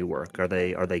joining you work? Are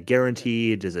they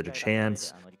guaranteed? Is it a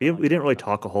chance? We didn't really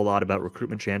talk a whole lot about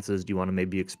recruitment chances. Do you want to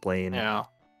maybe explain Yeah.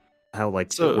 how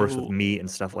like it works with So meat and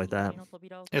stuff like that?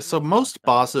 Yeah, so most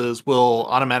bosses will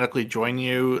automatically join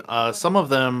you. Some of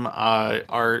them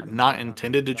are not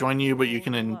intended to join you, but you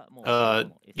can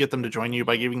get them to join you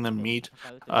by giving them meat.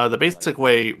 The basic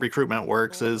way recruitment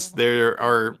works is there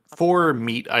are 4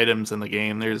 meat items in the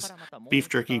game. There's beef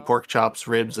jerky, pork chops,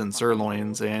 ribs, and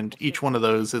sirloins, and each one of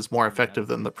those is more effective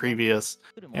than the previous.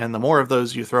 And the more of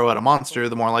those you throw at a monster,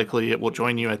 the more likely it will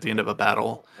join you at the end of a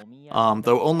battle.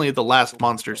 Though only the last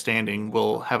monster standing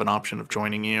will have an option of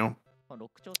joining you.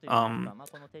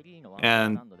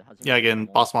 And yeah, again,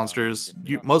 boss monsters,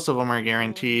 most of them are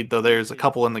guaranteed, though there's a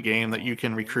couple in the game that you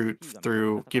can recruit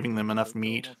through giving them enough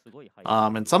meat.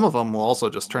 And some of them will also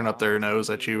just turn up their nose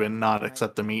at you and not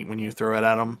accept the meat when you throw it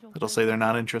at them. It'll say they're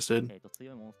not interested.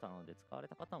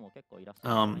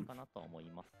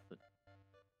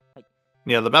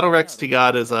 Yeah, the Battle Rex he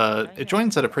got is it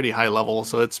joins at a pretty high level,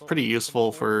 so it's pretty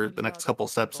useful for the next couple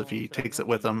steps if he takes it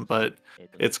with him. But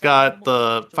it's got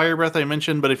the Fire Breath I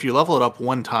mentioned, but if you level it up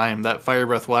 1 time, that Fire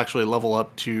Breath will actually level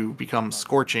up to become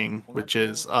Scorching, which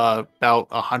is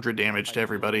about 100 damage to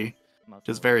everybody, which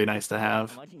is very nice to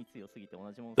have.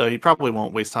 Though you probably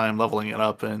won't waste time leveling it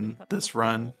up in this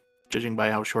run, judging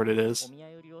by how short it is.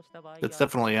 It's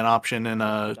definitely an option in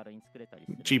a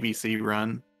GBC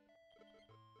run.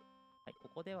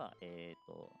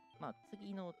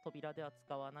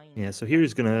 Yeah, so here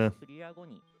he's gonna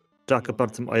stock up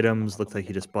on some items. Looks like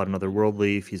he just bought another world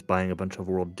leaf. He's buying a bunch of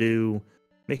world dew,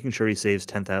 making sure he saves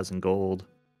 10,000 gold.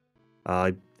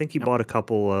 I think he bought a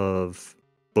couple of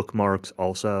bookmarks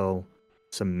also,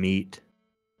 some meat.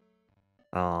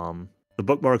 The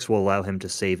bookmarks will allow him to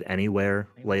save anywhere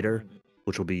later,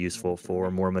 which will be useful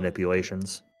for more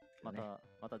manipulations.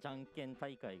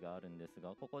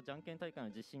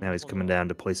 Now he's coming down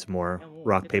to play some more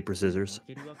rock, paper, scissors.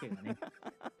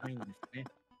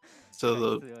 So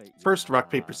the first rock,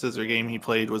 paper, scissors game he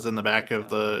played was in the back of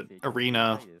the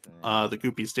arena. The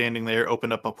Goopy standing there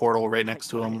opened up a portal right next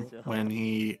to him when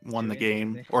he won the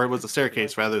game. Or it was a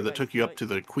staircase, rather, that took you up to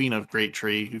the Queen of Great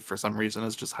Tree, who for some reason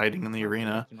is just hiding in the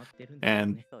arena.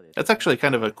 And that's actually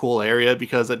kind of a cool area,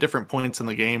 because at different points in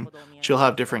the game, she'll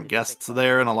have different guests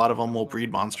there, and a lot of them will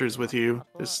breed monsters with you.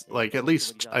 There's like at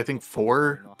least, I think,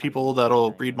 4 people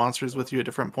that'll breed monsters with you at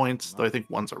different points, though I think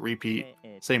one's a repeat.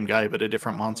 Same guy, but a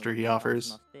different monster he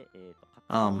offers.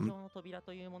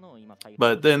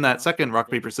 But then that second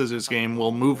rock, paper, scissors game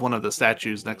will move one of the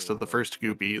statues next to the first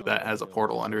Goopy that has a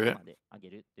portal under it.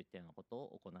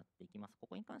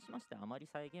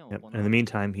 Yep. And in the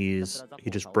meantime, he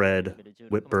just bred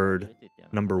Whipbird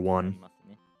number 1.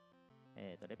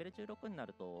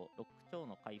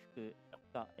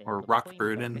 Or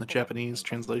Rockbird in the Japanese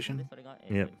translation.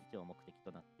 Yep.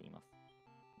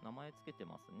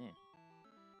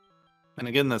 And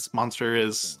again, this monster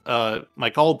is,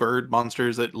 like all bird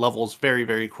monsters, it levels very,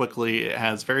 very quickly. It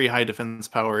has very high defense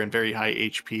power and very high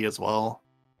HP as well.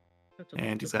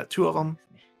 And he's got 2 of them.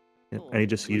 Yep. And he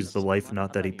just used the life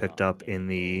nut that he picked up in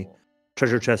the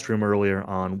treasure chest room earlier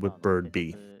on Whipbird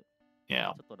B.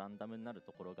 Yeah.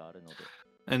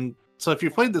 And so if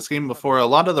you've played this game before, a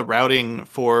lot of the routing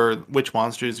for which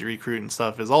monsters you recruit and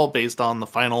stuff is all based on the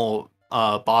final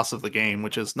boss of the game,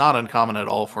 which is not uncommon at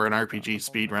all for an RPG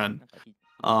speedrun.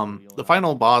 The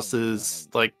final boss is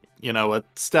like, you know, a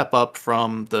step up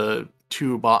from the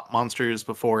 2 monsters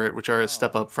before it, which are a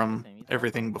step up from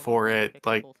everything before it.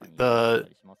 Like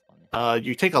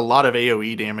you take a lot of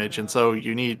AoE damage, and so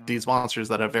you need these monsters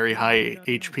that have very high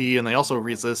HP, and they also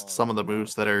resist some of the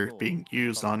moves that are being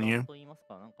used on you.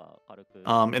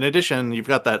 In addition, you've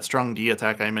got that strong D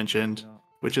attack I mentioned,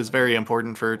 which is very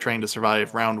important for trying to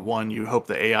survive round 1. You hope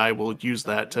the AI will use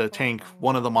that to tank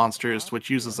one of the monsters,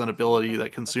 which uses an ability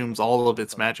that consumes all of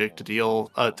its magic to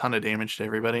deal a ton of damage to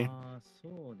everybody.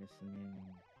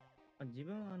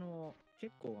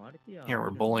 Here we're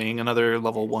bullying another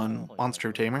level 1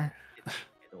 monster tamer.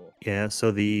 Yeah,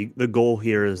 so the goal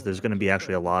here is there's going to be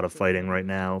actually a lot of fighting right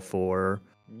now for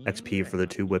XP for the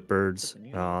 2 Whipbirds.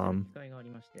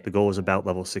 The goal is about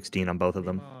level 16 on both of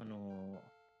them.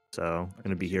 So,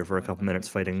 going to be here for a couple minutes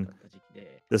fighting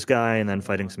this guy and then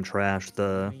fighting some trash.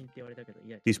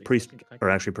 These priests are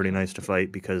actually pretty nice to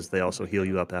fight because they also heal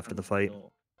you up after the fight.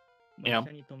 Yeah.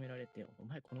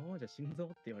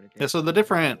 Yeah, so the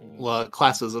different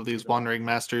classes of these wandering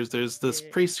masters, there's this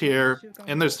priest here,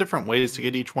 and there's different ways to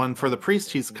get each one. For the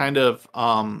priest, he's kind of,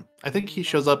 I think he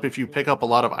shows up if you pick up a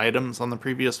lot of items on the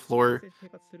previous floor,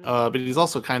 but he's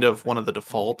also kind of one of the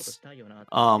defaults.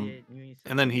 And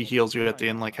then he heals you at the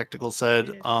end, like Hectical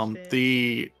said.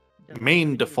 The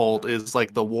main default is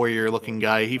like the warrior looking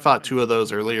guy. He fought 2 of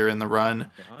those earlier in the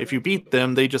run. If you beat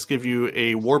them, they just give you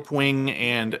a warp wing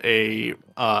and a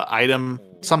item.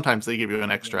 Sometimes they give you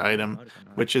an extra item,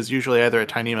 which is usually either a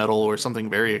tiny metal or something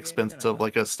very expensive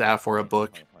like a staff or a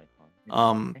book.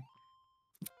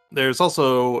 There's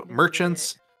also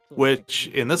merchants, which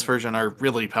in this version are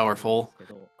really powerful.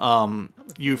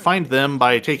 You find them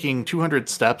by taking 200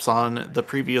 steps on the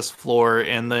previous floor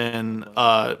and then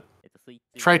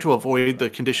try to avoid the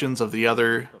conditions of the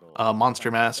other monster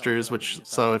masters,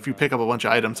 so if you pick up a bunch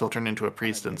of items, he'll turn into a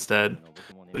priest instead.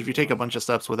 But if you take a bunch of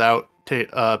steps without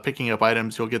picking up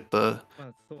items, you'll get the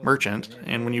merchant.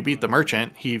 And when you beat the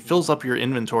merchant, he fills up your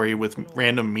inventory with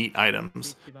random meat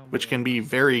items, which can be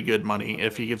very good money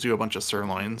if he gives you a bunch of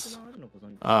sirloins.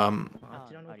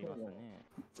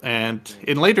 And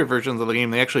in later versions of the game,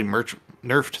 they actually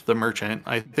nerfed the merchant.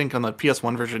 I think on the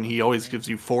PS1 version, he always gives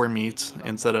you 4 meats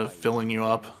instead of filling you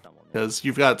up, because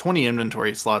you've got 20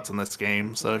 inventory slots in this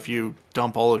game. So if you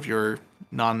dump all of your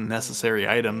non-necessary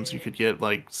items, you could get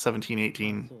like 17,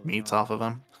 18 meats off of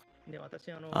them.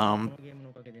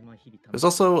 There's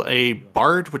also a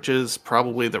bard, which is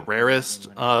probably the rarest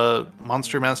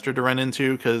monster master to run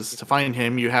into, because to find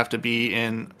him you have to be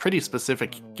in pretty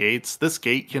specific gates. This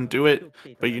gate can do it,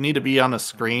 but you need to be on a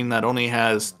screen that only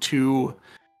has 2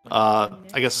 I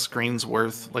guess screens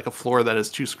worth, like a floor that has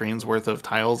 2 screens worth of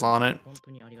tiles on it.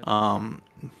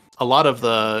 A lot of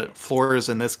the floors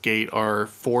in this gate are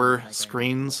 4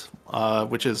 screens,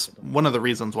 which is one of the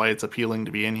reasons why it's appealing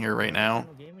to be in here right now.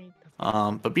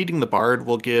 But beating the bard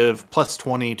will give plus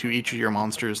 20 to each of your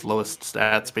monster's lowest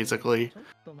stats, basically.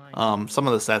 Some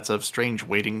of the stats have strange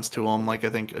weightings to them, like I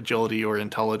think agility or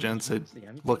intelligence. It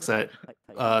looks at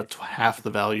half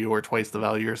the value or twice the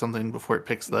value or something before it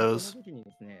picks those.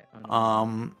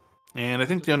 And I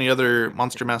think the only other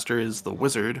monster master is the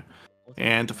wizard.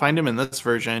 And to find him in this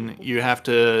version, you have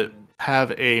to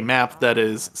have a map that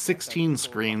is 16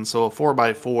 screens, so a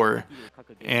 4x4.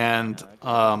 And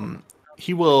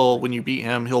he will, when you beat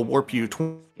him, he'll warp you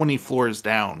 20 floors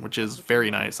down, which is very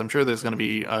nice. I'm sure there's going to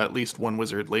be at least one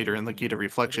wizard later in the Gate of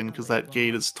Reflection, because that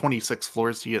gate is 26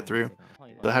 floors to get through.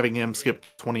 So having him skip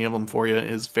 20 of them for you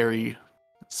is very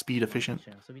speed efficient.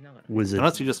 Wizard.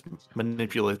 Unless he just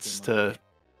manipulates to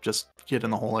just get in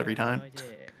the hole every time.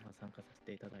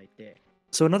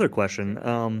 So another question,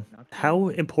 how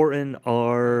important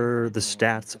are the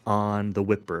stats on the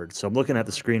Whipbird? So I'm looking at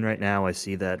the screen right now, I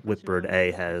see that Whipbird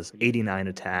A has 89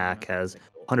 attack, has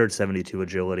 172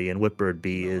 agility, and Whipbird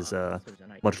B is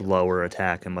much lower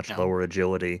attack and much lower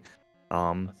agility.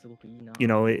 You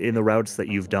know, in the routes that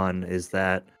you've done, is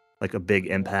that like a big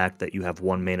impact that you have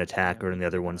one main attacker and the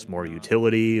other one's more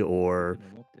utility, or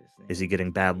is he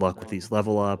getting bad luck with these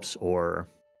level ups, or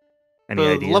any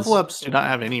ideas? The level ups do not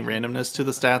have any randomness to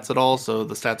the stats at all, so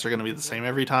the stats are going to be the same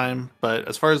every time. But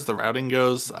as far as the routing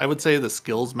goes, I would say the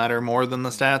skills matter more than the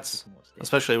stats,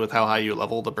 especially with how high you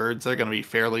level the birds. They're going to be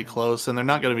fairly close, and they're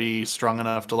not going to be strong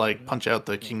enough to like punch out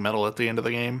the king medal at the end of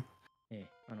the game.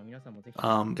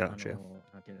 Gotcha.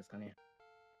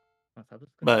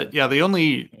 But yeah, the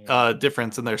only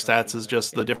difference in their stats is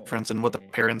just the difference in what the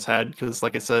parents had, because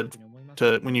like I said,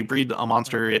 when you breed a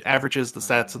monster, it averages the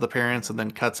stats of the parents and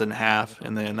then cuts in half,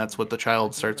 and then that's what the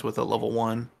child starts with at level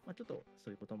 1.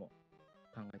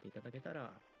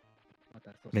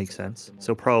 Makes sense.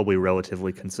 So probably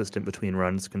relatively consistent between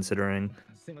runs, considering.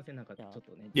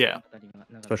 Yeah.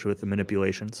 Especially with the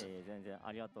manipulations.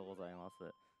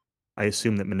 I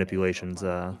assume that manipulations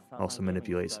also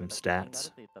manipulate some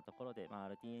stats,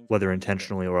 whether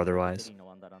intentionally or otherwise.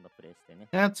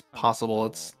 Yeah, it's possible.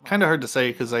 It's kind of hard to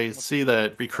say, because I see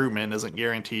that recruitment isn't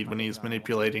guaranteed when he's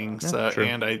manipulating, and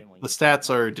the stats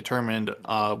are determined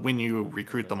when you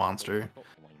recruit the monster.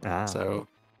 So,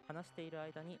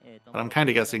 but I'm kind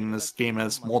of guessing this game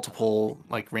has multiple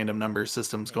like random number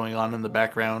systems going on in the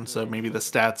background, so maybe the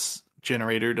stats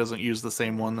generator doesn't use the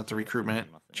same one that the recruitment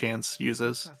chance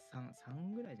uses.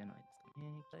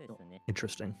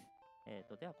 Interesting.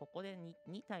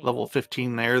 Level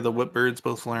 15 there, the Whipbirds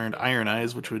both learned Iron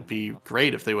Eyes, which would be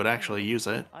great if they would actually use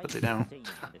it, but they don't.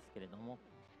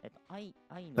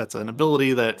 That's an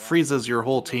ability that freezes your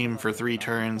whole team for 3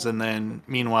 turns, and then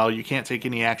meanwhile you can't take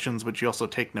any actions, but you also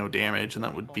take no damage, and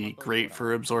that would be great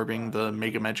for absorbing the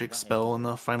Mega Magic spell in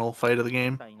the final fight of the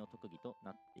game.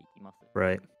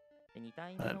 Right.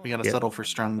 We gotta Yeah. settle for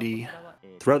strong D.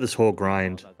 Throughout this whole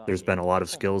grind, there's been a lot of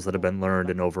skills that have been learned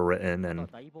and overwritten, and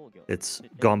it's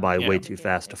gone by way too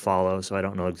fast to follow, so I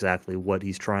don't know exactly what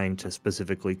he's trying to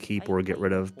specifically keep or get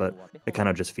rid of, but it kind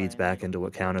of just feeds back into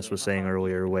what Countess was saying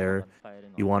earlier, where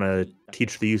you want to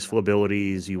teach the useful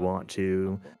abilities, you want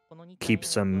to keep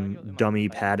some dummy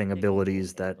padding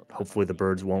abilities that hopefully the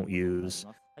birds won't use,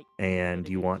 and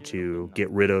you want to get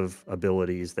rid of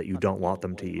abilities that you don't want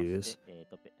them to use.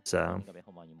 So,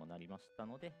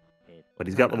 but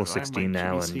he's got level 16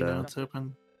 now, and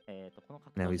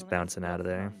now he's bouncing out of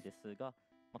there.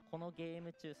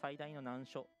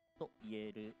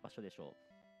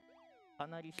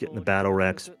 Getting the Battle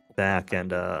Rex back,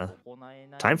 and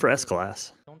time for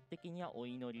S-Class.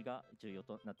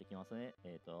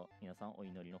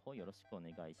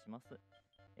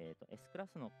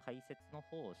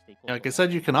 Like I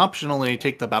said, you can optionally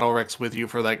take the Battle Rex with you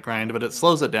for that grind, but it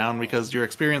slows it down because your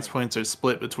experience points are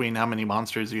split between how many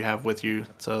monsters you have with you.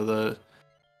 So the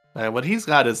what he's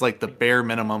got is like the bare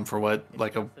minimum for what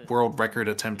like a world record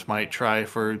attempt might try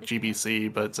for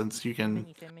GBC, but since you can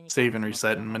save and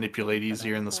reset and manipulate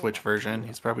easier in the Switch version,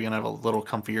 he's probably gonna have a little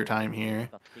comfier time here.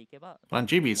 On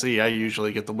GBC, I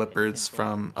usually get the Whipbirds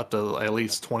from up to at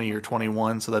least 20 or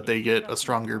 21 so that they get a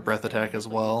stronger breath attack as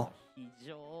well.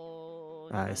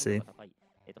 I see.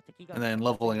 And then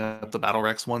leveling up the Battle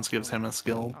Rex once gives him a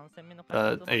skill,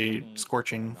 a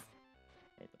Scorching.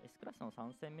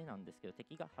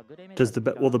 Does the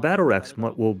the Battle Rex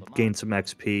will gain some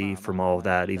XP from all of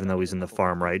that, even though he's in the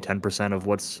farm, right? 10% of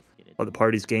what the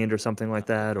party's gained, or something like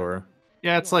that, or?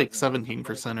 Yeah, it's like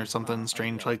 17% or something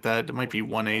strange like that. It might be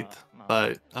 1/8,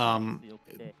 but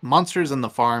monsters in the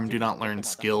farm do not learn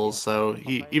skills, so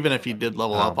even if he did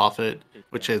level up off it,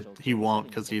 which he won't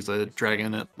because he's a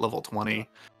dragon at level 20,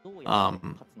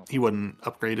 he wouldn't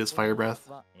upgrade his Fire Breath.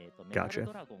 Gotcha.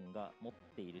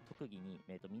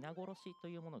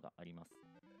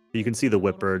 You can see the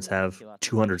Whipbirds have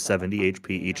 270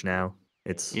 HP each now.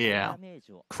 It's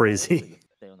crazy.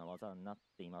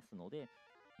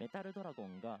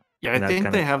 Yeah, I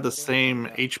think they have the same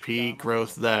HP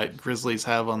growth that Grizzlies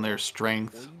have on their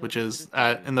strength, which is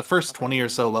in the first 20 or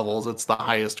so levels, it's the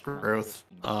highest growth.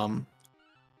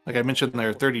 Like I mentioned, there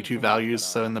are 32 values,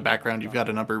 so in the background you've got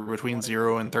a number between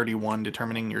 0 and 31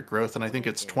 determining your growth, and I think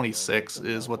it's 26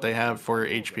 is what they have for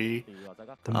HP.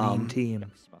 The mean team.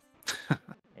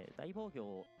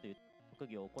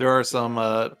 There are some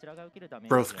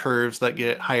growth curves that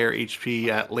get higher HP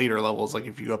at later levels, like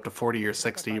if you go up to 40 or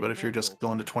 60, but if you're just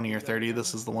going to 20 or 30,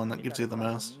 this is the one that gives you the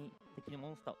most.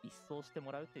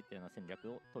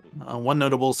 One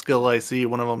notable skill I see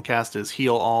one of them cast is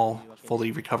Heal All,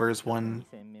 fully recovers one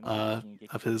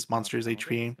of his monster's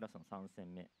HP.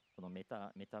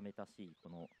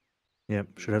 Yep,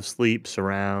 should have Sleep,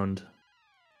 Surround,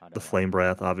 the Flame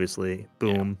Breath, obviously.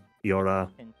 Boom, Iora.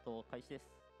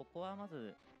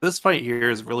 This fight here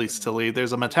is really silly.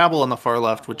 There's a Metabol on the far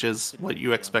left, which is what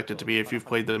you expect it to be if you've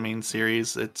played the main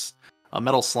series. It's a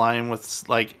metal slime with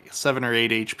like 7 or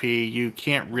 8 HP. You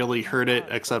can't really hurt it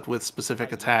except with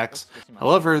specific attacks.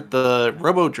 However, the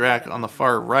Robo-Drac on the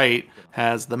far right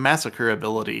has the Massacre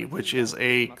ability, which is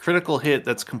a critical hit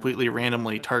that's completely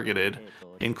randomly targeted,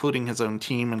 including his own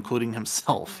team, including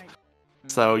himself.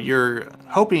 So you're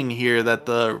hoping here that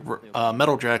the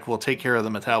Metal Drac will take care of the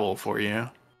Metabol for you.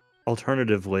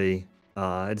 Alternatively,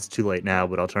 it's too late now,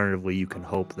 but alternatively, you can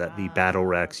hope that the Battle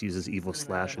Rex uses Evil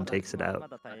Slash and takes it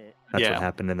out. That's what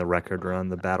happened in the record run.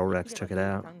 The Battle Rex took it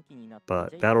out.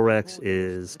 But Battle Rex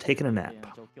is taking a nap.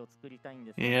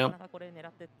 Yep.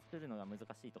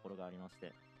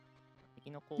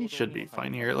 He should be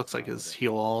fine here. It looks like his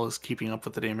Heal All is keeping up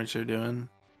with the damage they're doing.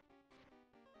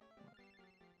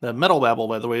 The Metal Babble,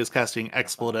 by the way, is casting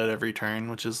Explode at every turn,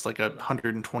 which is like a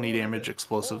 120 damage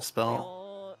explosive spell.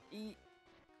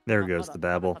 There goes the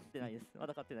Babble.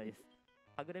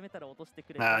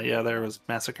 Yeah, there was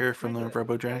Massacre from the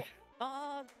Robo-Drac.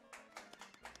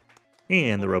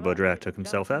 And the Robo-Drac took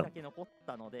himself out.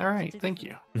 Alright, thank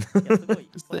you.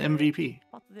 It's the MVP.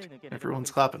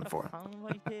 Everyone's clapping for him.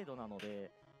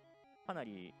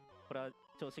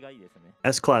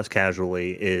 S-Class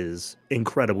casually is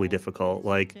incredibly difficult.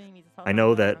 Like, I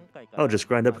know that, just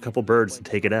grind up a couple birds and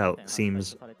take it out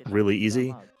seems really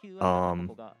easy.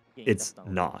 It's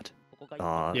not. The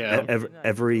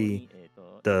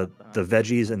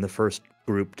veggies in the first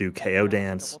group do KO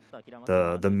dance.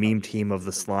 the meme team of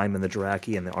the slime and the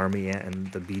Draki and the army ant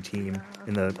and the B team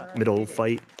in the middle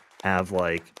fight have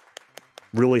like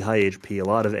really high HP, a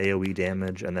lot of AoE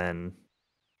damage, and then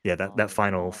yeah, that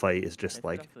final fight is just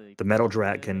like the metal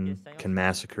drat can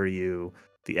massacre you.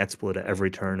 The exploit at every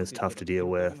turn is tough to deal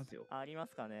with.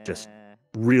 Just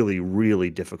really, really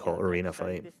difficult arena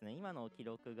fight.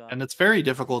 And it's very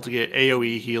difficult to get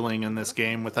AoE healing in this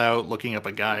game without looking up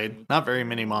a guide. Not very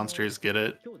many monsters get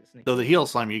it. Though the heal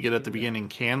slime you get at the beginning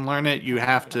can learn it, you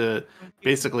have to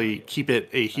basically keep it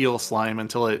a heal slime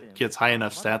until it gets high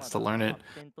enough stats to learn it.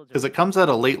 Because it comes at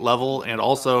a late level, and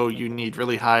also you need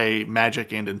really high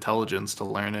magic and intelligence to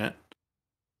learn it.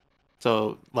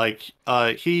 So, like,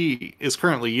 he is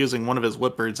currently using one of his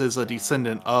whippers as a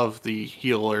descendant of the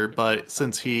healer, but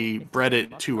since he bred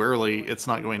it too early, it's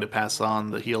not going to pass on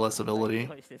the heal-less ability.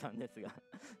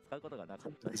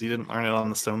 Because he didn't learn it on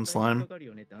the stone slime.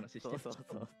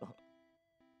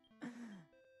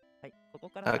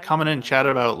 Comment in chat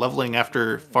about leveling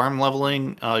after farm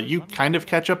leveling. You kind of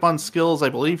catch up on skills. I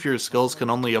believe your skills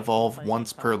can only evolve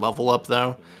once per level up,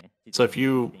 though. So if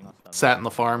you sat in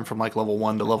the farm from like level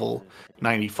 1 to level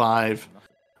 95,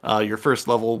 your first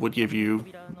level would give you,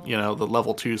 the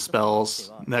level 2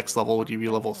 spells. Next level would give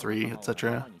you level 3,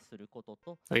 etc.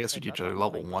 I guess you'd use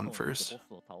level 1 first.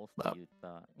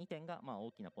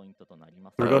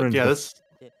 We're going into this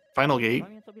final gate,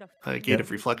 Gate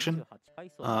of Reflection.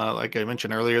 Like I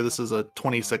mentioned earlier, this is a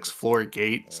 26-floor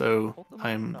gate, so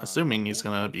I'm assuming he's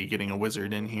going to be getting a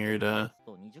wizard in here to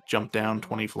jump down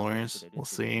 20 floors. We'll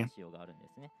see.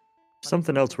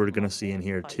 Something else we're going to see in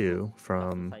here too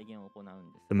from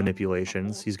the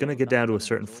manipulations. He's going to get down to a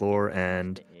certain floor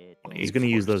and he's going to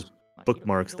use those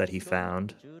bookmarks that he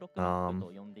found.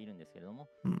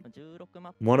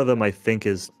 One of them I think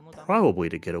is probably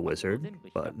to get a wizard,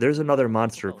 but there's another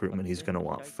monster recruitment he's going to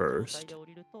want first.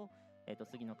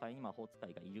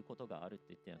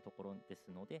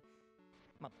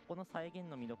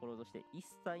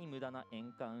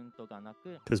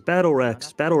 Because Battle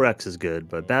Rex is good,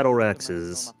 but Battle Rex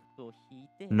is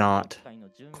not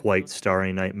quite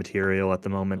Starry Night material at the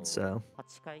moment, so...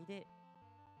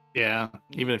 Yeah,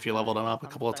 even if you leveled him up a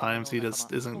couple of times, he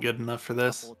just isn't good enough for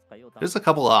this. There's a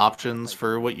couple of options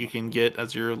for what you can get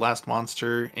as your last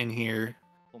monster in here.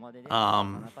 We'll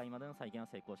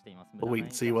wait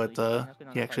and see what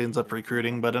he actually ends up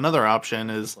recruiting. But another option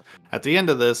is, at the end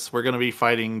of this, we're going to be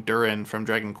fighting Durin from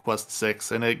Dragon Quest VI,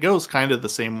 and it goes kind of the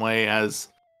same way as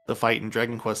the fight in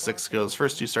Dragon Quest VI goes.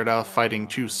 First, you start off fighting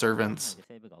 2 servants,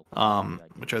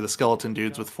 which are the skeleton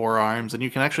dudes with 4 arms, and you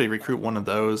can actually recruit one of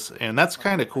those. And that's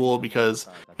kind of cool because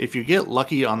if you get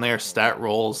lucky on their stat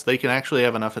rolls, they can actually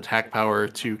have enough attack power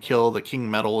to kill the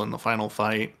King Metal in the final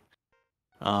fight.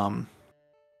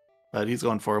 But he's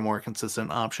going for a more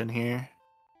consistent option here.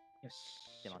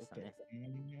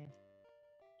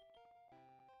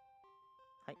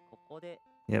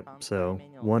 Yep, so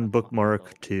one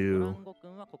bookmark to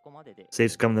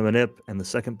save Scum the Manip, and the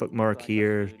second bookmark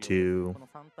here to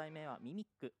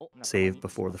save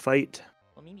before the fight.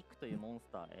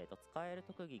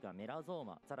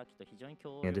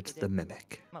 And it's the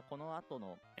Mimic.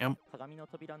 Yep.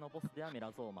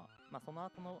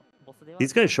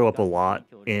 These guys show up a lot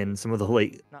in some of the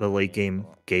late game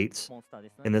gates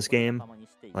in this game.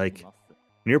 Like,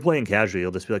 when you're playing casual,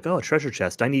 you'll just be like, oh, a treasure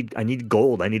chest. I need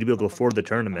gold. I need to be able to afford the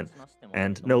tournament.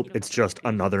 And nope, it's just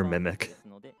another Mimic.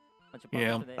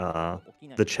 Yeah.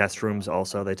 The chest rooms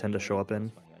also, they tend to show up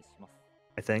in,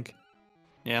 I think.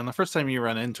 Yeah, and the first time you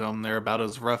run into them, they're about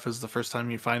as rough as the first time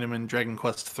you find them in Dragon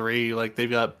Quest III. Like, they've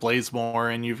got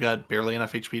Blazemore, and you've got barely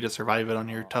enough HP to survive it on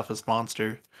your toughest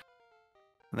monster.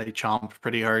 And they chomp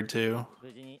pretty hard, too.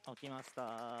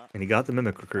 And he got the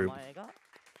Mimic recruit.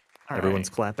 Everyone's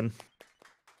clapping.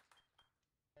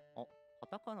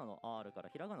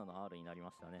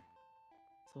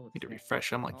 Need to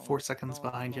refresh. I'm like 4 seconds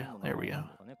behind you. There we go.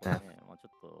 Yeah.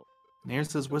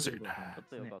 There's his wizard.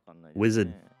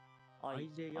 Wizard.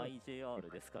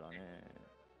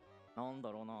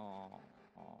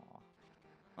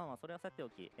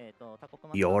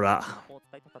 Yora.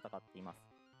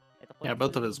 Yeah,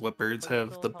 both of his Whipbirds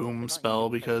have the boom spell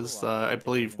because I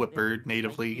believe Whipbird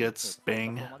natively gets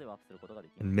bang.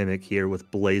 And Mimic here with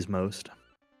Blaze Most.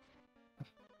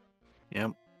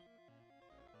 Yep.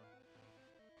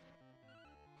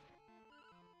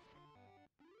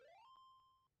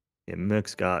 Yeah,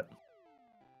 Mimic's got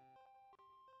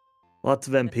lots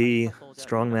of MP,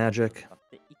 strong magic.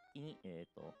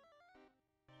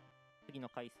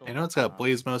 I know it's got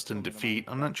Blaze Most and Defeat.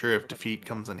 I'm not sure if Defeat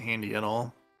comes in handy at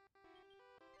all.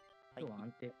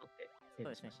 セー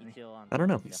ブしましたね。I don't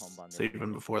know.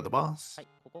 Saving before the boss. I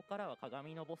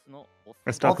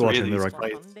All stopped 3 of watching the these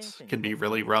record. fights can be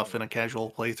really rough in a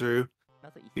casual playthrough.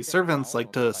 These servants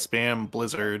like to spam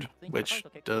Blizzard, which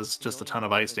does just a ton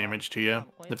of ice damage to you.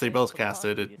 If they both cast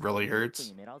it, it really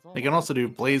hurts. They can also do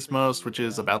Blaze Most, which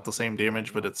is about the same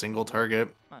damage, but it's single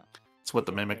target. It's what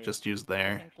the Mimic just used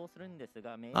there.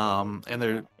 And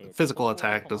their physical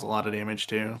attack does a lot of damage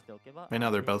too. Right now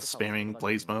they're both spamming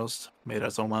Blaze Most,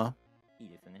 Meirasoma.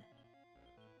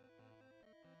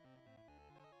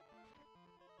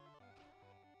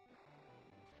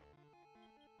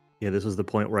 Yeah, this was the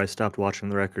point where I stopped watching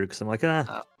the record because I'm like,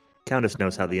 Countess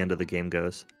knows how the end of the game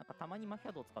goes.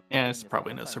 Yeah, it's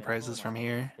probably no surprises from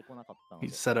here.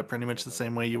 He's set up pretty much the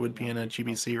same way you would be in a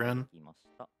GBC run.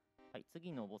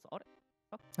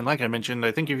 And like I mentioned,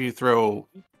 I think if you throw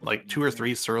like 2 or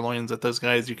 3 sirloins at those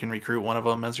guys, you can recruit one of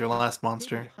them as your last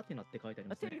monster.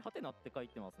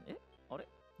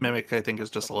 Mimic, I think,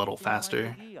 is just a little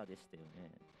faster.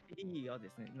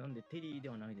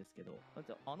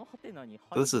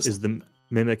 This Is the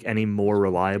Mimic any more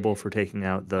reliable for taking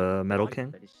out the Metal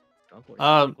King?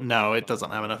 No, it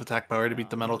doesn't have enough attack power to beat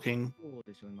the Metal King.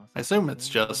 I assume it's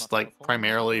just like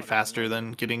primarily faster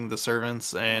than getting the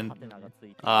servants, and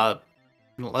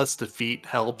less defeat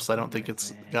helps. I don't think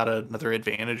it's got another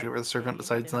advantage over the servant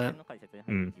besides that.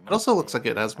 It also looks like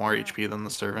it has more HP than the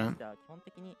servant.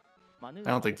 I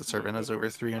don't think the servant has over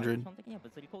 300.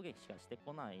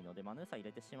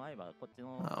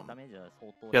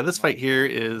 Yeah, this fight here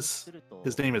is,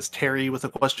 his name is Terry with a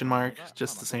question mark,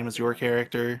 just the same as your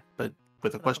character, but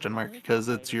with a question mark because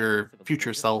it's your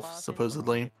future self,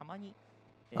 supposedly.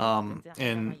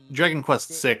 In Dragon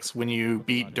Quest VI, when you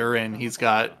beat Durin, he's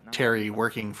got Terry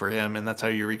working for him, and that's how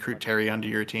you recruit Terry onto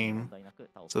your team.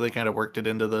 So they kind of worked it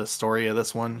into the story of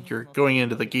this one. You're going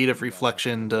into the Gate of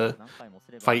Reflection to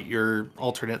fight your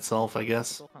alternate self, I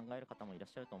guess.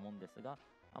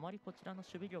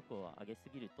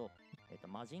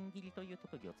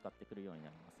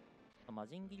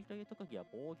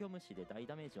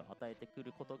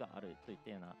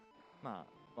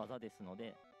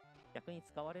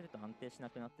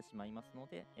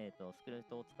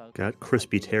 Got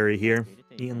Crispy Terry here,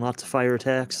 eating lots of fire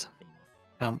attacks.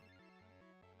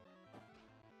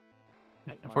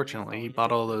 Unfortunately, he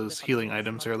bought all those healing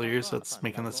items earlier, so it's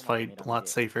making this fight a lot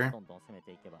safer.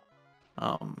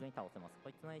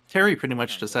 Terry pretty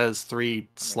much just has 3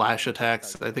 slash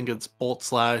attacks. I think it's Bolt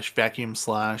Slash, Vacuum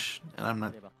Slash, and I'm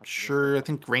not sure. I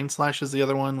think Rain Slash is the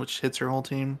other one, which hits your whole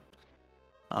team.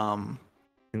 I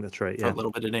think that's right, for yeah. a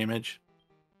little bit of damage.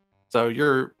 So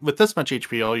you're with this much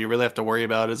HP, all you really have to worry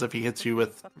about is if he hits you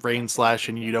with Rain Slash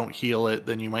and you don't heal it,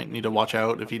 then you might need to watch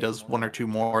out. If he does 1 or 2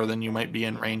 more, then you might be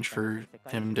in range for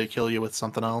him to kill you with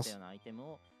something else.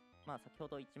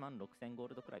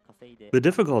 The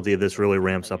difficulty of this really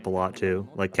ramps up a lot too.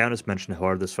 Like Countess mentioned how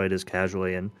hard this fight is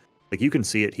casually, and like you can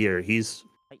see it here. He's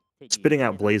spitting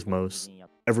out Blazemos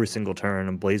every single turn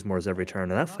and Blazemores every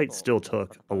turn, and that fight still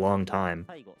took a long time.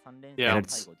 Yeah. And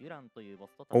it's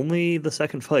only the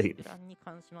second fight. You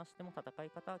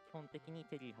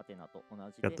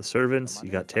got the servants, you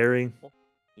got Terry.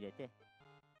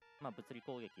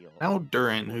 Now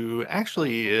Durin, who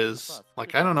actually is,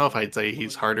 like, I don't know if I'd say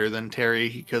he's harder than Terry,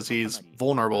 because he's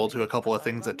vulnerable to a couple of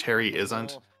things that Terry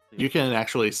isn't. You can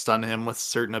actually stun him with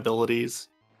certain abilities.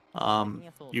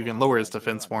 You can lower his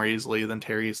defense more easily than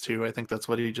Terry's too. I think that's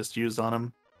what he just used on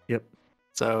him. Yep.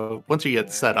 So once you get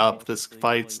set up, this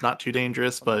fight's not too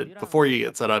dangerous, but before you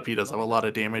get set up, he does have a lot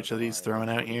of damage that he's throwing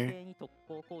out here.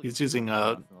 He's using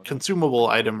a consumable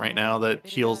item right now that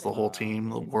heals the whole team,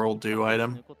 the World Do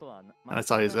item. And I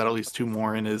saw he's got at least 2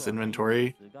 more in his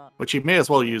inventory, which he may as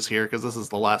well use here, because this is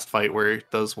the last fight where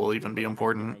those will even be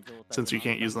important, since you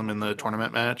can't use them in the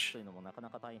tournament match.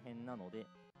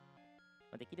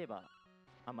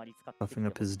 Buffing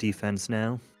up his defense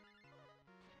now.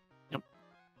 Yep.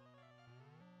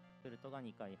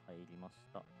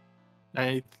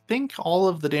 I think all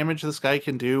of the damage this guy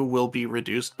can do will be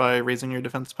reduced by raising your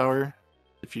defense power.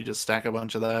 If you just stack a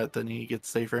bunch of that, then he gets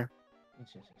safer.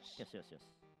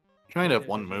 You might have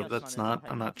one move that's not.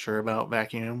 I'm not sure about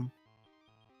Vacuum.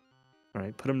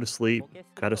 Alright, put him to sleep.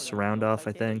 Got a surround off,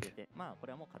 I think.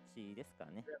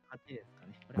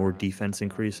 More defense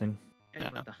increasing. Yeah,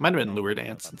 might have been Lure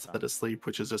Dance instead of Sleep,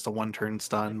 which is just a 1-turn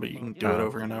stun, but you can do it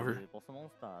over and over.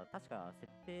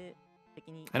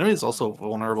 I know he's also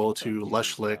vulnerable to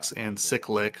Lush Licks and Sick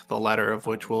Lick, the latter of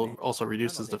which will also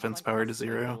reduce his defense power to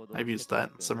 0. I've used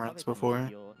that in some runs before.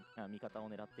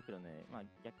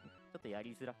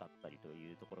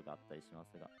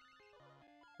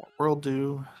 World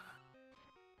Do.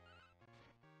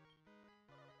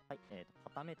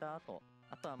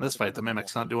 This fight, the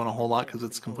Mimic's not doing a whole lot because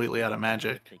it's completely out of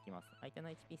magic.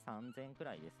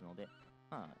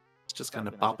 It's just kind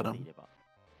of bopping him.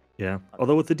 Yeah,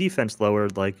 although with the defense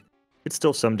lowered, like, it's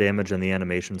still some damage and the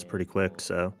animation's pretty quick,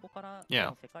 so...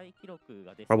 Yeah.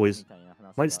 Probably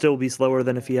might still be slower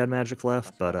than if he had magic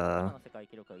left, but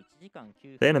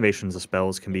the animations of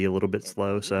spells can be a little bit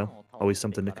slow, so always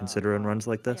something to consider in runs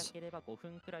like this. I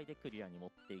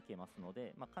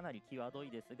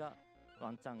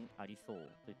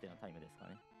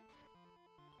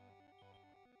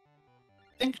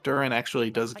think Durin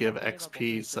actually does give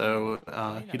XP, so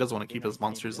he does want to keep his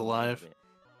monsters alive.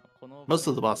 Most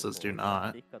of the bosses do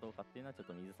not.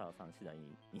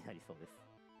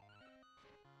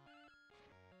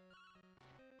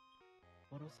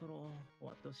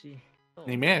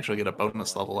 He may actually get a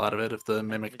bonus level out of it if the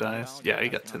Mimic dies. Yeah, he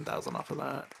got 10,000 off of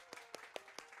that.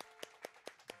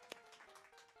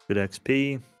 Good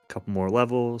XP, couple more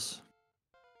levels.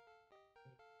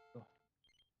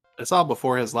 I saw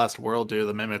before his last world do,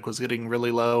 the Mimic was getting really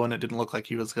low and it didn't look like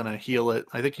he was going to heal it.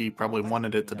 I think he probably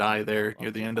wanted it to die there near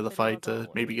the end of the fight to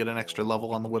maybe get an extra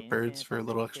level on the Whip Birds for a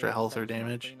little extra health or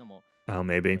damage. Oh,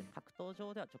 maybe.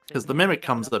 Because the Mimic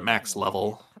comes at max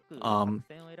level.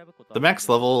 The max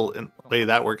level, and the way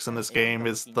that works in this game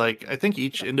is like, I think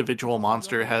each individual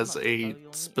monster has a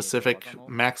specific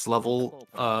max level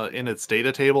in its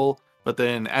data table, but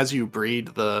then as you breed,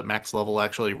 the max level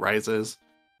actually rises.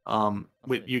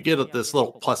 You get this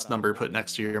little plus number put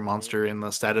next to your monster in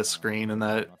the status screen, and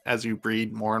that as you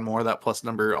breed more and more, that plus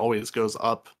number always goes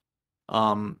up.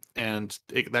 And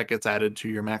that gets added to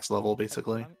your max level,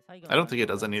 basically. I don't think it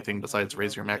does anything besides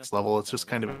raise your max level. It's just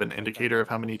kind of an indicator of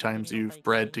how many times you've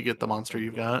bred to get the monster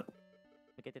you've got.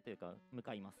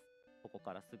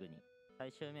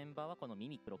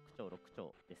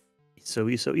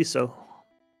 Iso.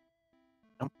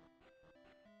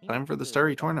 Time for the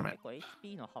Starry Tournament.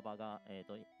 He's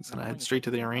going to head straight to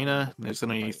the arena. There's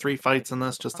going to be 3 fights in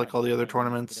this, just like all the other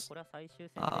tournaments.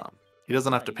 He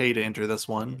doesn't have to pay to enter this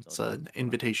one. It's an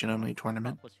invitation-only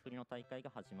tournament.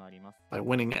 By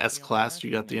winning S-Class,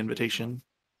 you got the invitation.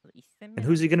 And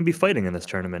who's he going to be fighting in this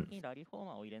tournament?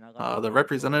 The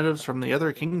representatives from the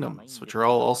other kingdoms, which are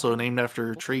all also named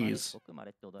after trees.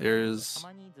 There's...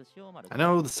 I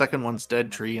know the second one's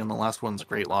Dead Tree and the last one's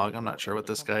Great Log. I'm not sure what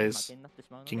this guy's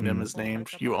kingdom is named.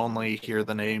 You only hear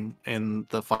the name in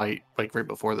the fight, like right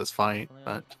before this fight.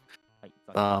 But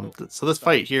so this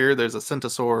fight here, there's a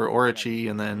Centaur,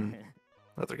 Orochi, and then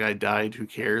the other guy died. Who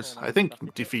cares? I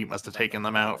think Defeat must have taken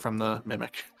them out from the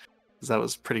Mimic, because that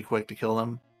was pretty quick to kill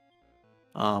them.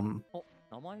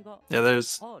 Yeah,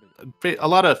 there's a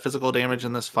lot of physical damage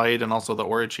in this fight, and also the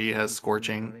Orochi has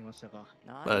Scorching,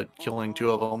 but killing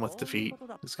 2 of them with Defeat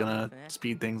is gonna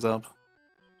speed things up.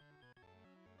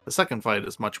 The second fight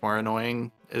is much more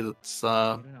annoying. It's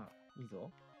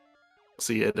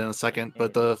see it in a second,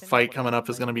 but the fight coming up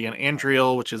is going to be an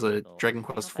Andriel, which is a Dragon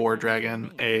Quest IV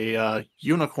dragon, a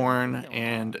unicorn,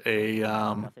 and a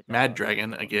mad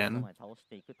dragon again.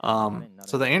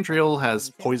 So the Andriel has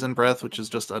poison breath, which is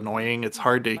just annoying. It's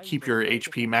hard to keep your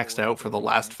HP maxed out for the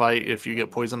last fight if you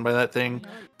get poisoned by that thing.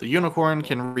 The unicorn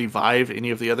can revive any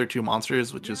of the other 2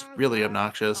 monsters, which is really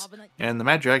obnoxious. And the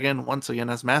mad dragon once again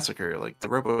has massacre, like the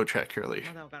Robo-Track earlier.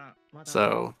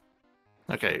 So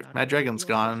okay, Mad Dragon's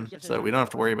gone, so we don't have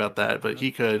to worry about that, but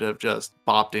he could have just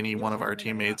bopped any one of our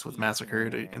teammates with Massacre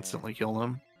to instantly kill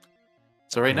them.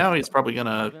 So right now he's probably going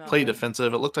to play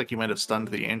defensive. It looked like he might have stunned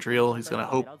the Andriel. He's going to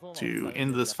hope to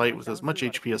end this fight with as much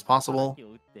HP as possible.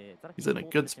 He's in a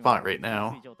good spot right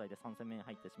now.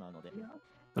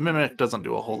 The Mimic doesn't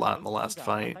do a whole lot in the last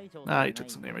fight. He took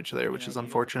some damage there, which is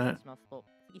unfortunate.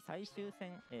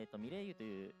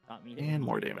 And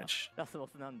more damage.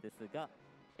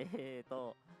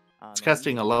 It's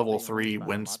casting a level 3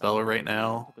 wind spell right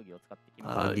now.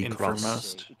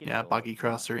 Infirmost. Yeah, Boggy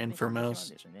Cross or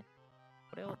Infirmost.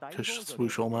 Kush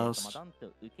Swoosh almost.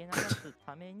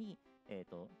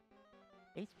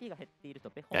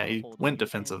 Yeah, he went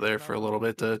defensive there for a little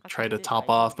bit to try to top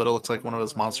off, but it looks like one of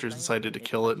his monsters decided to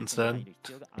kill it instead.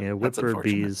 Yeah, Whipbird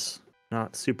B's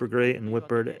not super great, and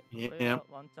Whipbird... Yeah.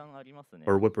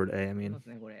 Or Whipbird A, I mean.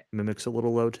 Mimic's a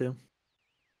little low too.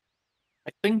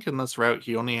 I think in this route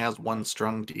he only has 1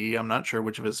 strung D. I'm not sure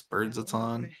which of his birds it's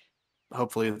on.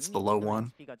 Hopefully it's the low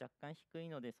one.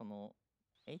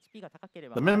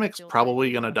 The Mimic's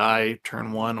probably going to die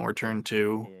turn 1 or turn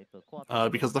 2.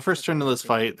 Because the first turn of this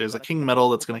fight, there's a King Metal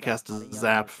that's going to cast a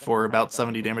Zap for about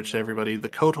 70 damage to everybody. The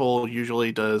Kotal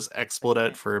usually does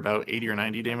Explodet for about 80 or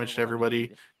 90 damage to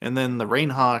everybody. And then the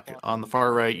Rainhawk on the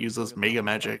far right uses Mega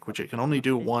Magic, which it can only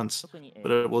do once,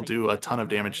 but it will do a ton of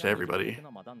damage to everybody.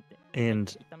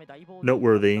 And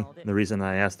noteworthy, the reason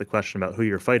I asked the question about who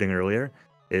you're fighting earlier,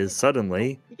 is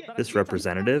suddenly this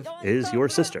representative is your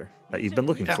sister that you've been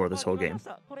looking for this whole game.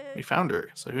 We found her,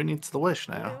 so who needs the wish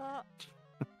now?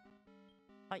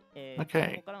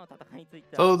 Okay.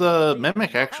 So the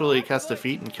Mimic actually cast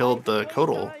Defeat and killed the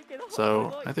Kotal,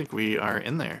 so I think we are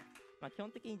in there.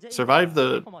 Survive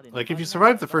the... Like, if you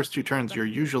survive the first 2 turns, you're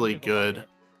usually good.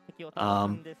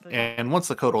 And once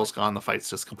the Kotal's gone, the fight's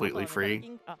just completely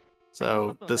free.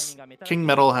 So this King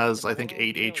Metal has, I think,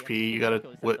 8 HP. You gotta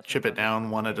chip it down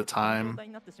 1 at a time.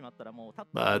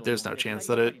 But there's no chance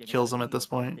that it kills him at this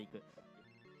point.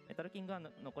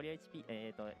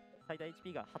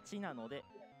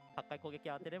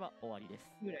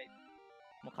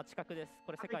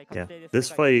 Yeah,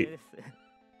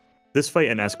 this fight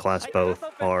and S-Class both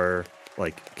are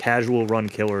like casual run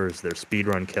killers, they're speed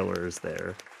run killers,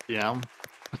 they're... Yeah.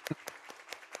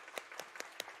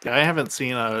 Yeah, I haven't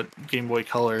seen a Game Boy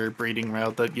Color breeding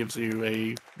route that gives you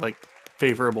a like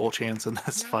favorable chance in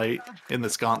this fight, in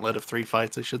this gauntlet of 3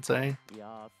 fights, I should say.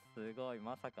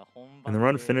 And the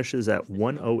run finishes at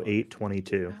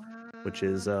 1:08:22, which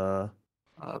is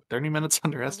 30 minutes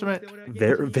under estimate.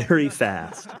 very, very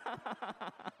fast.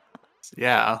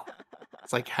 Yeah,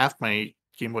 it's like half my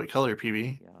Game Boy Color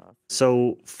PB.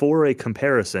 So for a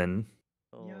comparison,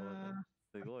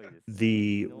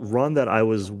 the run that I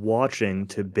was watching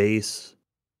to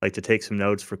take some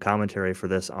notes for commentary for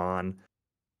this on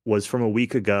was from a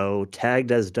week ago,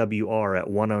 tagged as WR at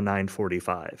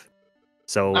 1:09:45.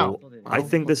 So I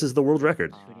think this is the world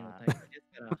record.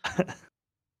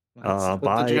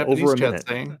 By over a minute.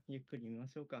 Saying?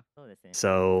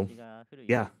 So,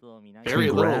 yeah.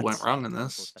 Very little Congrats. went wrong in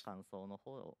this.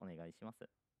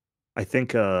 I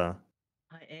think that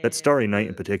Starry Night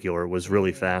in particular was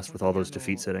really fast with all those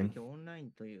defeats hitting.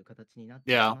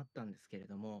 Yeah.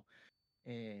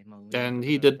 And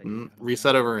he didn't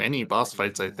reset over any boss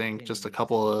fights, I think. Just a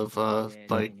couple of,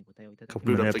 like,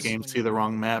 boot up the game, see the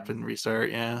wrong map, and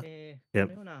restart, yeah.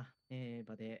 Yep.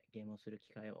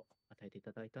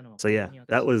 So yeah,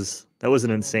 that was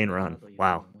an insane run.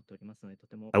 Wow.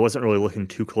 I wasn't really looking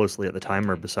too closely at the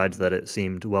timer, besides that it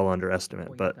seemed well under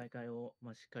estimate, but...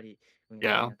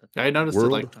 Yeah, I noticed it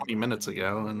like 20 minutes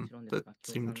ago, and that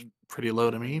seemed pretty low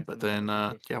to me, but then,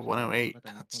 yeah, 108,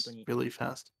 that's really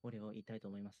fast.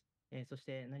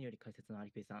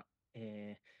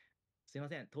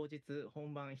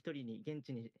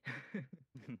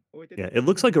 Yeah, it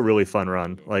looks like a really fun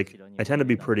run. Like, I tend to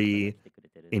be pretty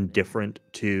indifferent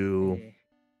to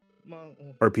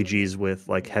RPGs with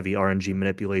like heavy RNG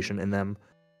manipulation in them.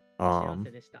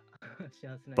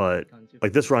 But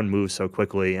like this run moves so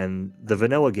quickly, and the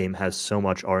vanilla game has so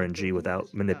much RNG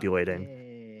without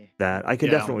manipulating that I can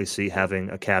definitely see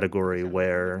having a category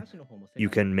where you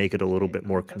can make it a little bit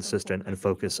more consistent and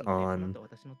focus on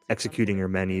executing your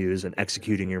menus and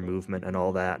executing your movement and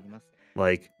all that.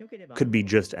 Like, could be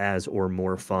just as or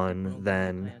more fun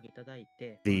than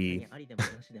the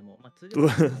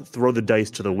throw the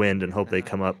dice to the wind and hope they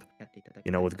come up,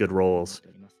 you know, with good rolls.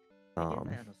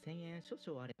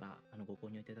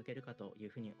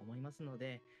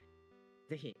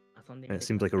 It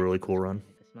seems like a really cool run.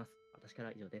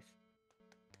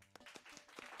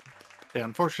 Yeah,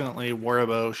 unfortunately,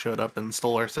 Warabo showed up and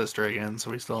stole our sister again,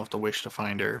 so we still have to wish to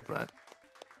find her, but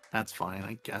that's fine.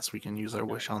 I guess we can use our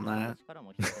wish on that.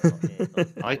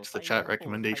 I liked the chat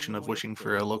recommendation of wishing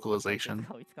for a localization.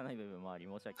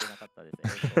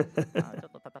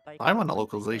 I want a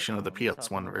localization of the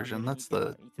PS1 version. That's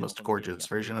the most gorgeous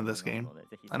version of this game.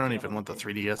 I don't even want the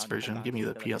 3DS version. Give me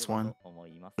the PS1.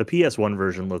 The PS1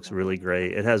 version looks really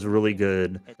great. It has really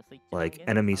good, like,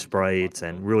 enemy sprites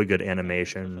and really good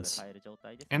animations.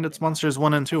 And it's Monsters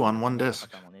 1 and 2 on one disc.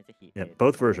 Yeah,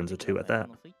 both versions are 2 at that.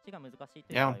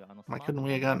 Yeah, why couldn't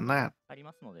we have gotten that?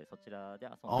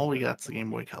 All we got's the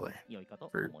Game Boy Color.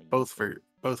 For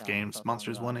both games,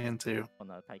 Monsters 1 and 2.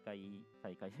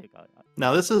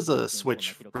 Now this is a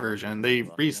Switch version. They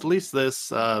released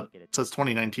this, it says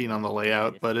 2019 on the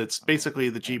layout, but it's basically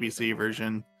the GBC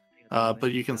version.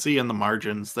 But you can see in the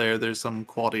margins there's some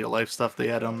quality of life stuff they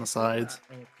had on the sides.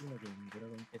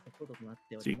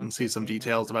 So you can see some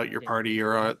details about your party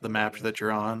or the map that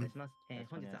you're on.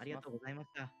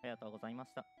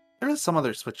 There was some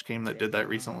other Switch game that did that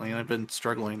recently, and I've been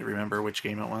struggling to remember which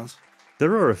game it was.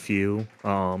 There are a few.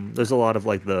 There's a lot of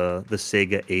like the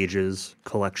Sega Ages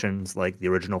collections, like the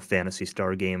original Phantasy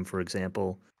Star game, for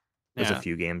example. There's a Yeah.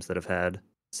 few games that have had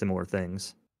similar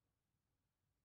things.